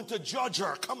not going to judge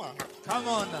her. Come on. Come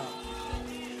on now.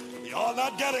 Y'all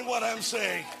not getting what I'm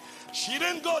saying. She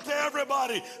didn't go to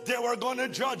everybody. They were going to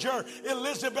judge her.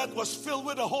 Elizabeth was filled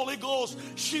with the Holy Ghost.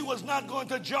 She was not going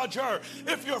to judge her.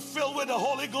 If you're filled with the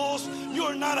Holy Ghost,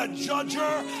 you're not a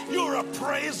judger. You're a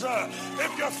praiser.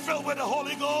 If you're filled with the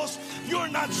Holy Ghost, you're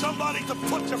not somebody to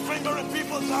put your finger in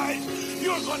people's eyes.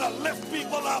 You're going to lift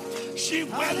people up. She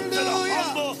went to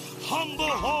the humble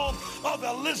home of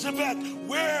Elizabeth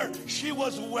where she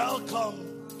was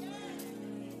welcome.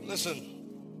 Listen,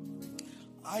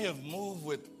 I have moved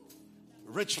with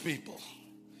rich people.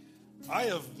 I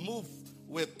have moved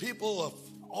with people of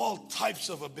all types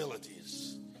of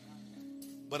abilities.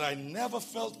 But I never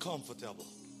felt comfortable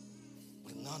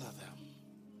with none of them.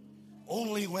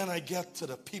 Only when I get to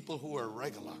the people who are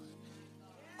regular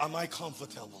am I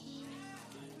comfortable.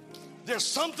 There's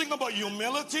something about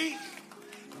humility.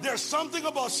 There's something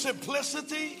about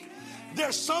simplicity.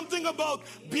 There's something about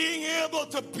being able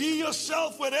to be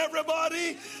yourself with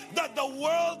everybody that the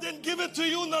world didn't give it to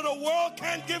you, nor the world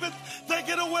can't give it, take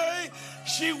it away.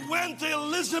 She went to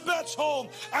Elizabeth's home,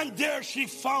 and there she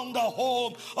found a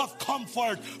home of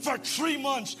comfort for 3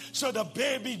 months so the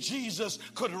baby Jesus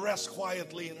could rest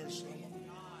quietly in her stomach.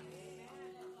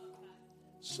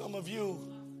 Some of you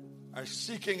are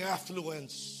seeking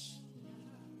affluence,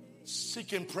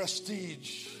 seeking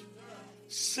prestige,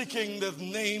 seeking the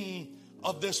name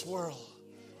of this world.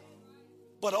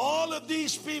 But all of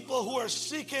these people who are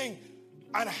seeking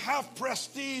and have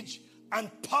prestige and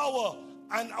power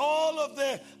and all of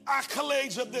the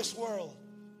accolades of this world,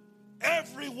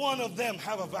 every one of them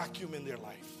have a vacuum in their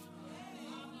life.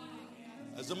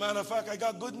 As a matter of fact, I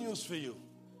got good news for you.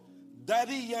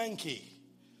 Daddy Yankee,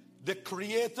 the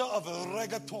creator of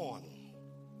reggaeton,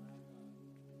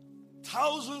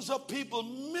 thousands of people,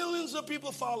 millions of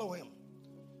people follow him,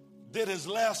 did his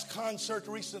last concert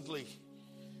recently.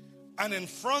 And in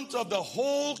front of the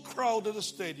whole crowd of the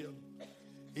stadium,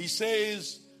 he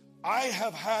says, I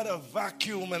have had a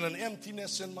vacuum and an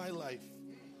emptiness in my life.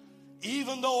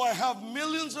 Even though I have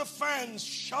millions of fans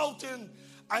shouting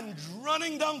and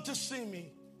running down to see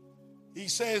me, he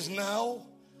says, now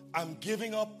I'm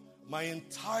giving up my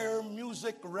entire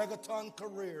music reggaeton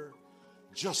career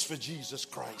just for Jesus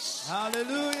Christ.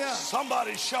 Hallelujah.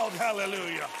 Somebody shout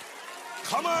hallelujah.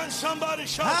 Come on, somebody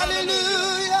shout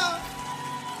Hallelujah.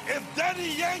 If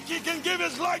Daddy Yankee can give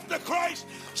his life to Christ,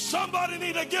 somebody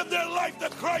need to give their life to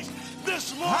Christ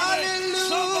this morning. Hallelujah.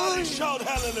 Somebody shout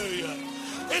hallelujah.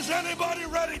 Is anybody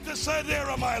ready to say, there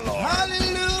am I, Lord?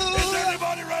 Hallelujah. Is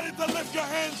anybody ready to lift your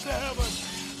hands to heaven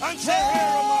and say,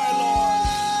 here am I, Lord?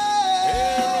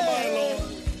 Here am I, Lord.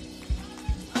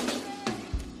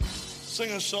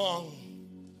 Sing a song.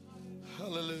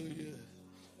 Hallelujah.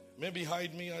 Maybe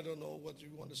hide me. I don't know what you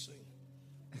want to sing.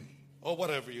 Or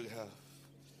whatever you have.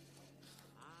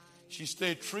 She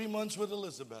stayed 3 months with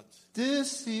Elizabeth.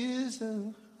 This is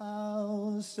a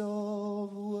house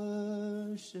of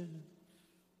worship.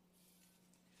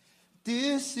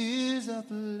 This is a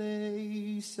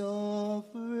place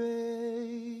of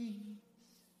praise,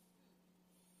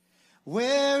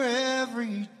 where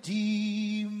every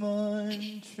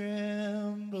demon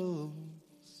trembles,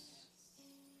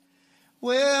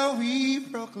 where we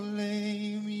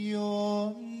proclaim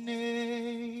your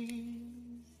name.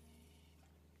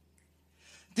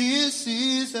 This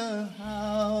is a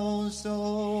house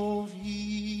of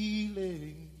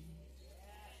healing.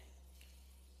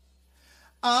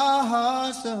 Our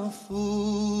hearts are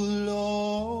full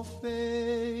of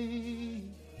faith.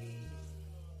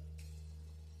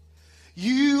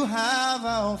 You have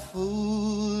our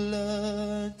full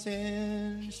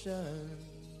attention.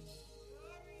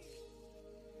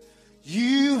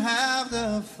 You have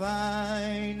the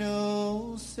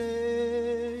final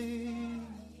say.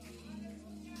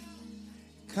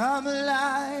 Come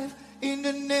alive in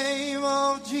the name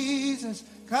of Jesus.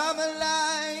 Come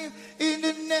alive in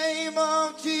the name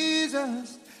of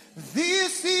Jesus.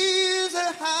 This is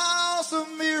a house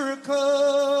of miracles.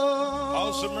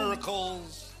 House of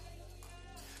miracles.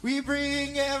 We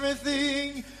bring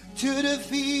everything to the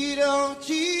feet of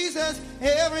Jesus.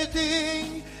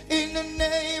 Everything in the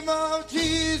name of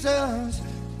Jesus.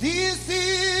 This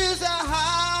is a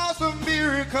house of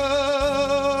miracles.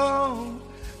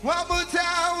 One more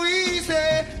time we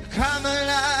say, come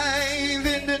alive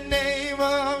in the name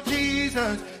of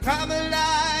Jesus. Come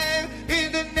alive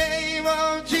in the name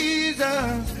of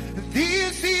Jesus.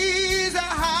 This is a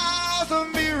house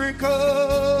of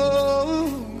miracles.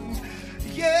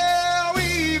 Yeah,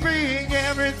 we bring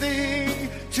everything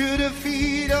to the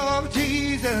feet of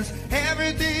Jesus.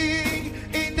 Everything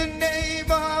in the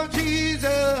name of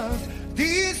Jesus.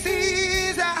 This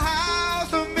is a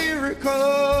house of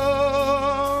miracles.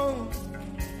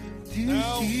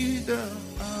 This is a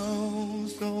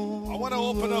house of I want to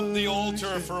open up the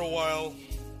altar for a while.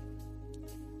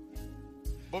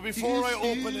 But before I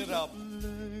open it up,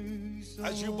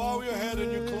 as you bow your head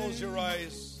and you close your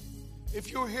eyes, if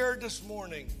you're here this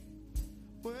morning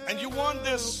and you want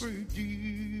this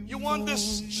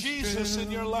Jesus in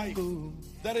your life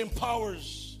that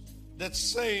empowers, that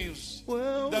saves,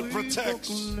 that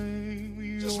protects,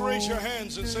 just raise your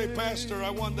hands and say, Pastor,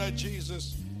 I want that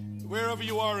Jesus. Wherever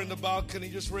you are in the balcony,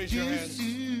 just raise your hands.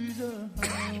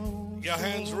 Your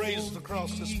hands raised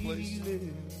across this place.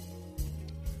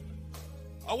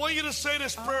 I want you to say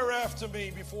this prayer after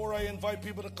me before I invite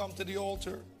people to come to the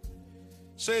altar.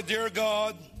 Say, dear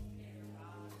God,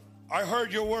 I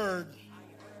heard your word,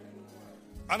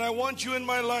 and I want you in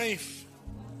my life.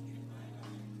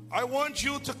 I want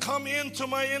you to come into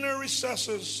my inner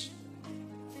recesses.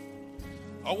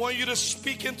 I want you to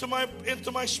speak into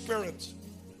my spirit.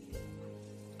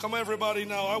 Come everybody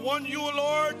now. I want you,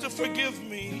 Lord, to forgive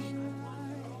me.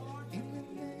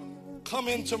 Come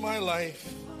into my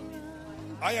life.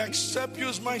 I accept you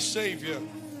as my Savior,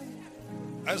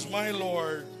 as my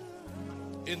Lord,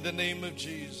 in the name of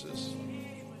Jesus.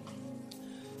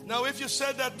 Now, if you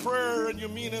said that prayer and you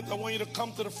mean it, I want you to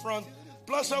come to the front.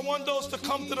 Plus, I want those to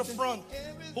come to the front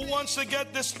who wants to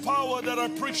get this power that I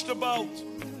preached about.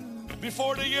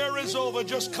 Before the year is over,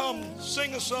 just come,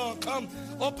 sing a song, come,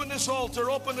 open this altar,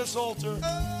 open this altar.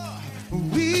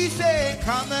 We say,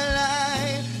 come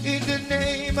alive in the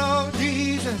name of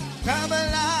Jesus. Come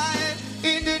alive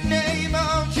in the name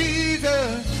of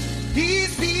Jesus.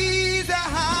 This is a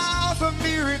house of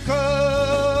miracles.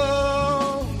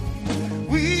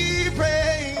 We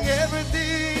bring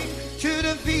everything to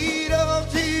the feet of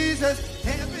Jesus.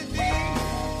 Everything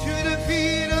to the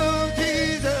feet of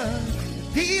Jesus.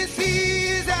 This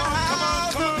is a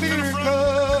house of miracles.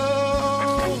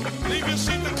 Leave your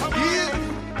seat to come on.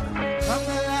 Come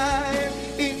alive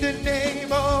in the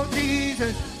name of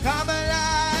Jesus. Come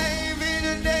alive in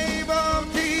the name of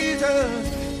Jesus.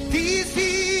 This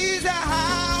is a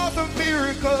house of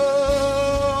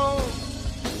miracles.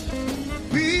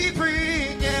 We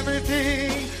bring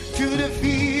everything to the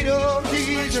feet of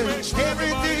Jesus.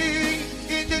 Everything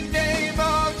in the name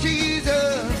of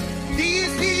Jesus.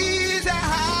 This is a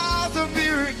house of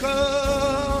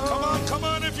miracles. Come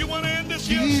on, if you want to end this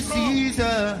year This strong. is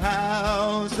a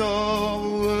house of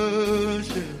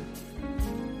worship.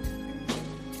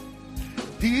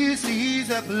 This is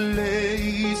a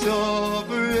place of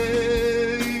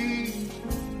praise,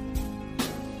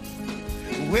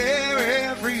 where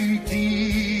every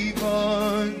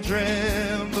demon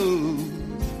trembles,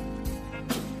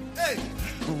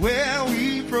 where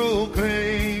we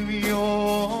proclaim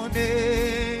your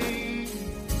name.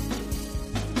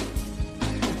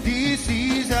 This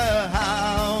is a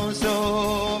house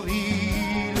of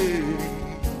healing.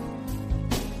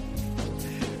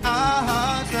 Our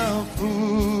hearts are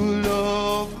full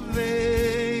of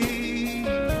faith.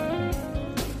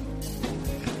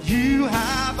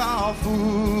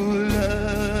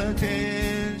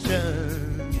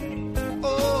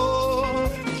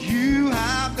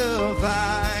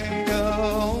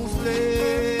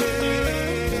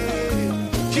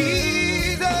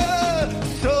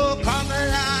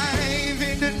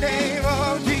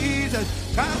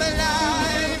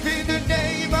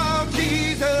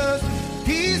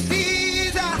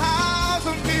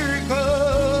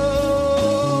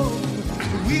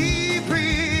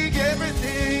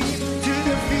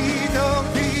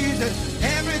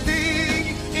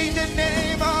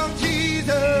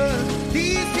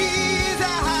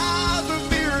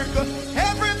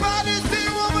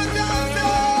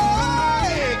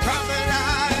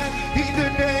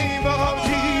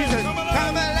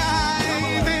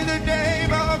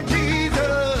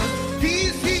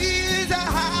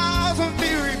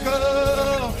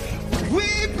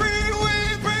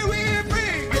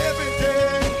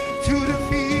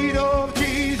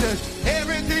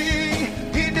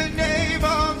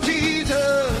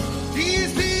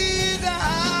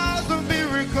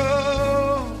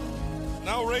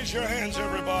 raise your hands,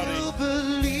 everybody. I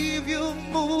believe you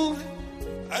move.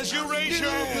 As you raise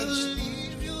your hands,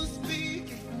 Believe you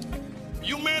speak.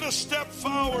 you made a step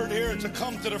forward here to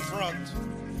come to the front.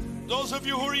 Those of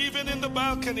you who are even in the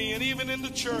balcony and even in the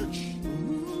church,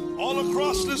 all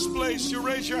across this place, you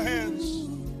raise your hands.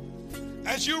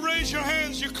 As you raise your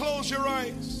hands, you close your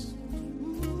eyes.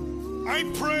 I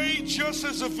pray just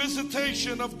as a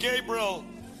visitation of Gabriel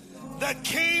that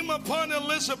came upon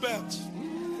Elizabeth,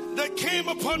 that came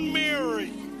upon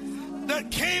Mary, that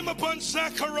came upon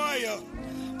Zechariah.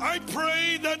 I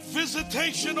pray that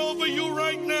visitation over you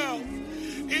right now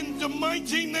in the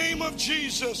mighty name of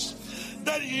Jesus,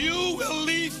 that you will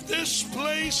leave this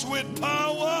place with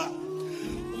power,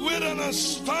 with an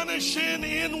astonishing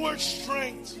inward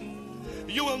strength.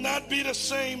 You will not be the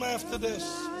same after this.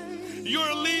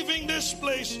 You're leaving this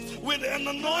place with an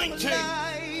anointing.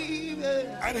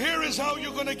 And here is how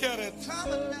you're going to get it.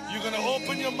 You're going to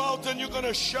open your mouth and you're going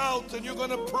to shout and you're going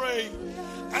to pray.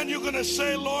 And you're going to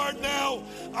say, Lord, now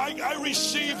I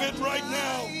receive it right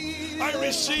now. I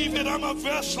receive it. I'm a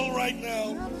vessel right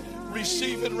now.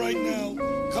 Receive it right now.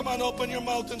 Come on, open your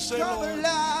mouth and say, Lord,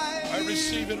 I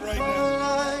receive it right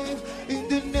now. In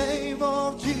the name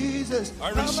of Jesus. I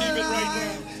receive it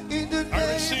right now. In the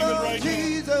I receive name it of right now.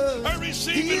 Jesus. I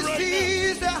receive it right This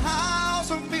now. is the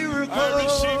house of miracles. I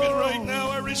receive it right now.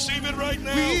 I receive it right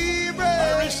now. We bring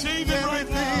I receive it right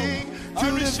everything now. to I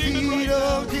the receive it feet right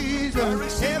now. of Jesus. I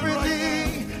receive it right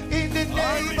Everything in the I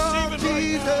name receive of it right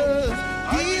Jesus. now.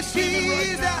 I This receive it right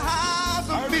is the now. house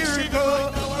I of receive it miracles.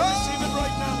 right now. I receive it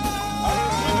right now. I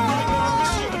receive it right now. I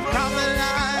receive it right Come now.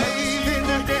 alive in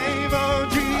the name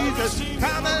of Jesus.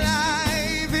 Come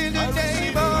alive in the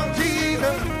name of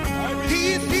Jesus.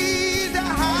 This is the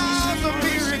house of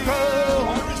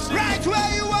miracles. Right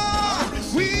where you are,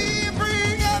 we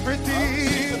bring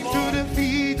everything to the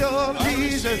feet of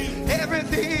Jesus.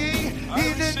 Everything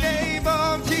in the name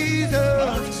of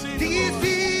Jesus. This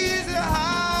is the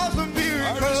house of I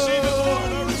receive it, Lord.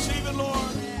 miracles. I receive it, Lord.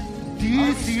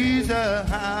 This is a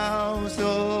house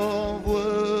of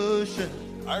worship.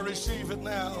 I receive it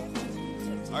now.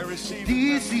 I receive it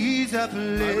This now. is a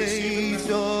place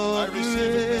I of receive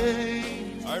it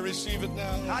praise. I receive it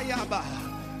now. Ayaba.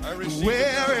 I receive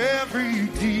Where it every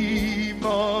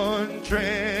demon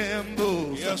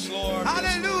trembles. now. Yes, Lord.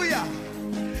 Hallelujah.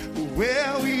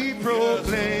 Where we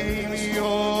proclaim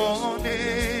your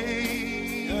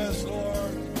name. Yes,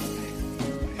 Lord.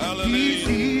 This Hallelujah.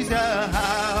 is a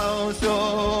house Come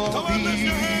of on, lift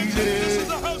your hands. This is healing.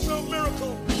 the house of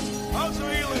miracle. House of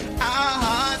healing. Our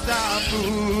hearts are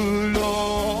full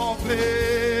of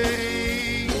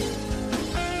faith.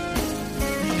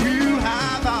 You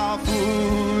have our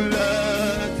full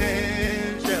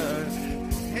attention.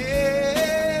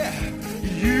 Yeah.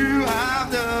 You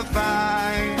have the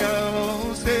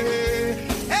final say.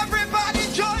 Everybody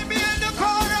join me in the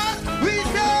chorus. We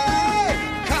say,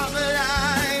 come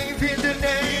alive in the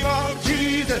name of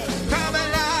Jesus. Come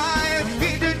alive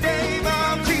in the name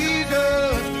of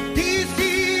Jesus. This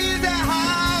is the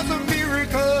house of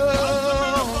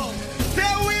miracles. So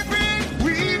we bring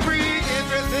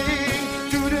everything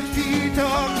to the feet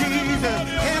of Jesus.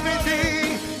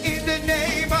 Everything in the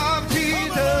name of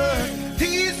Jesus.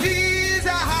 This is a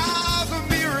house of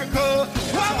miracles.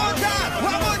 One more time.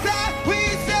 We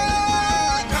say,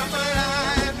 come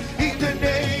alive in the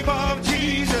name of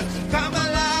Jesus. Come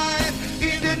alive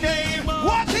in the name.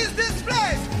 What is this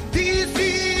place? This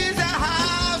is a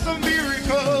house of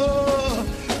miracles.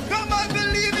 Come on,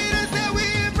 believe it and say we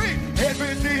bring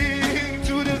everything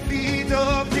to the feet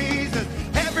of Jesus.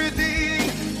 Everything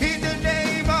in the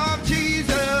name of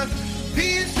Jesus.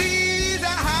 This is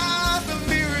a house of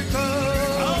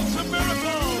miracles. House of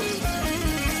miracles.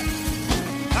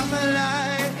 Come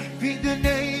alive in the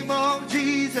name of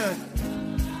Jesus.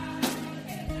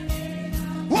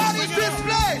 What is this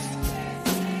place?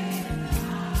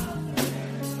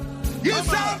 You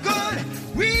sound good.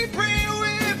 We bring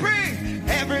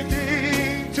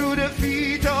everything to the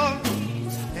feet of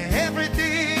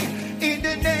everything in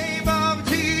the name of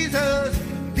Jesus.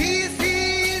 This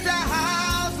is a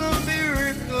house of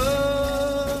miracles.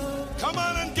 Come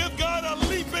on and give God a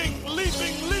leaping.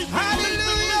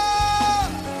 Hallelujah!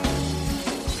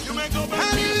 You may go back.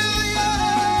 Hallelujah!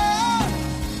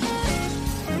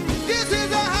 This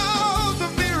is a house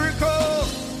of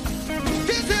miracles.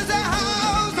 This is a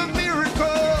house of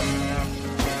miracles.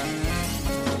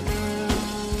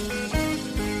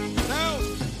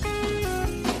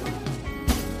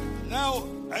 Now,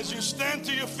 as you stand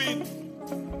to your feet,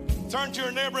 turn to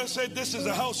your neighbor and say, this is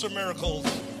a house of miracles.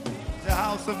 The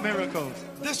house of miracles.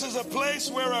 This is a place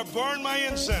where I burn my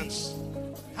incense.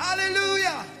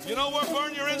 Hallelujah. You know what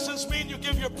burn your incense mean? You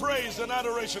give your praise and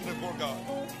adoration before God.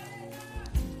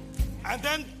 And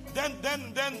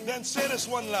then say this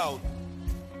one loud.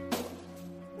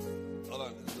 Hold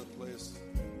on, this is a place.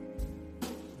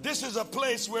 This is a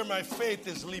place where my faith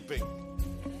is leaping.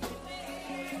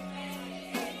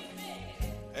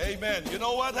 Amen. You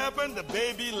know what happened? The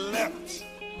baby leapt.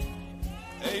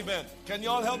 Amen. Can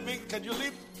y'all help me? Can you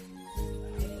leap?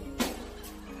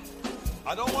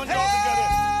 I don't want y'all to get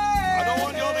it. I don't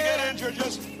want y'all to get injured.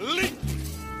 Just leap.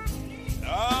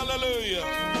 Hallelujah.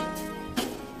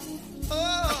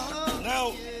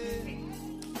 Now,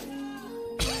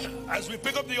 as we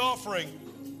pick up the offering,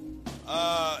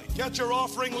 get your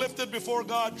offering lifted before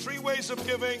God. 3 ways of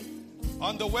giving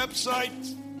on the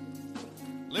website,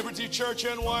 Liberty Church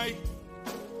NY,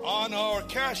 on our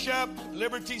Cash App,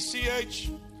 Liberty CH,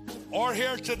 or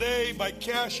here today by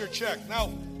cash or check.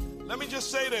 Now, let me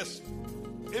just say this.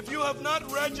 If you have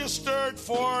not registered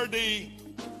for the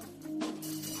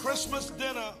Christmas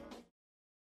dinner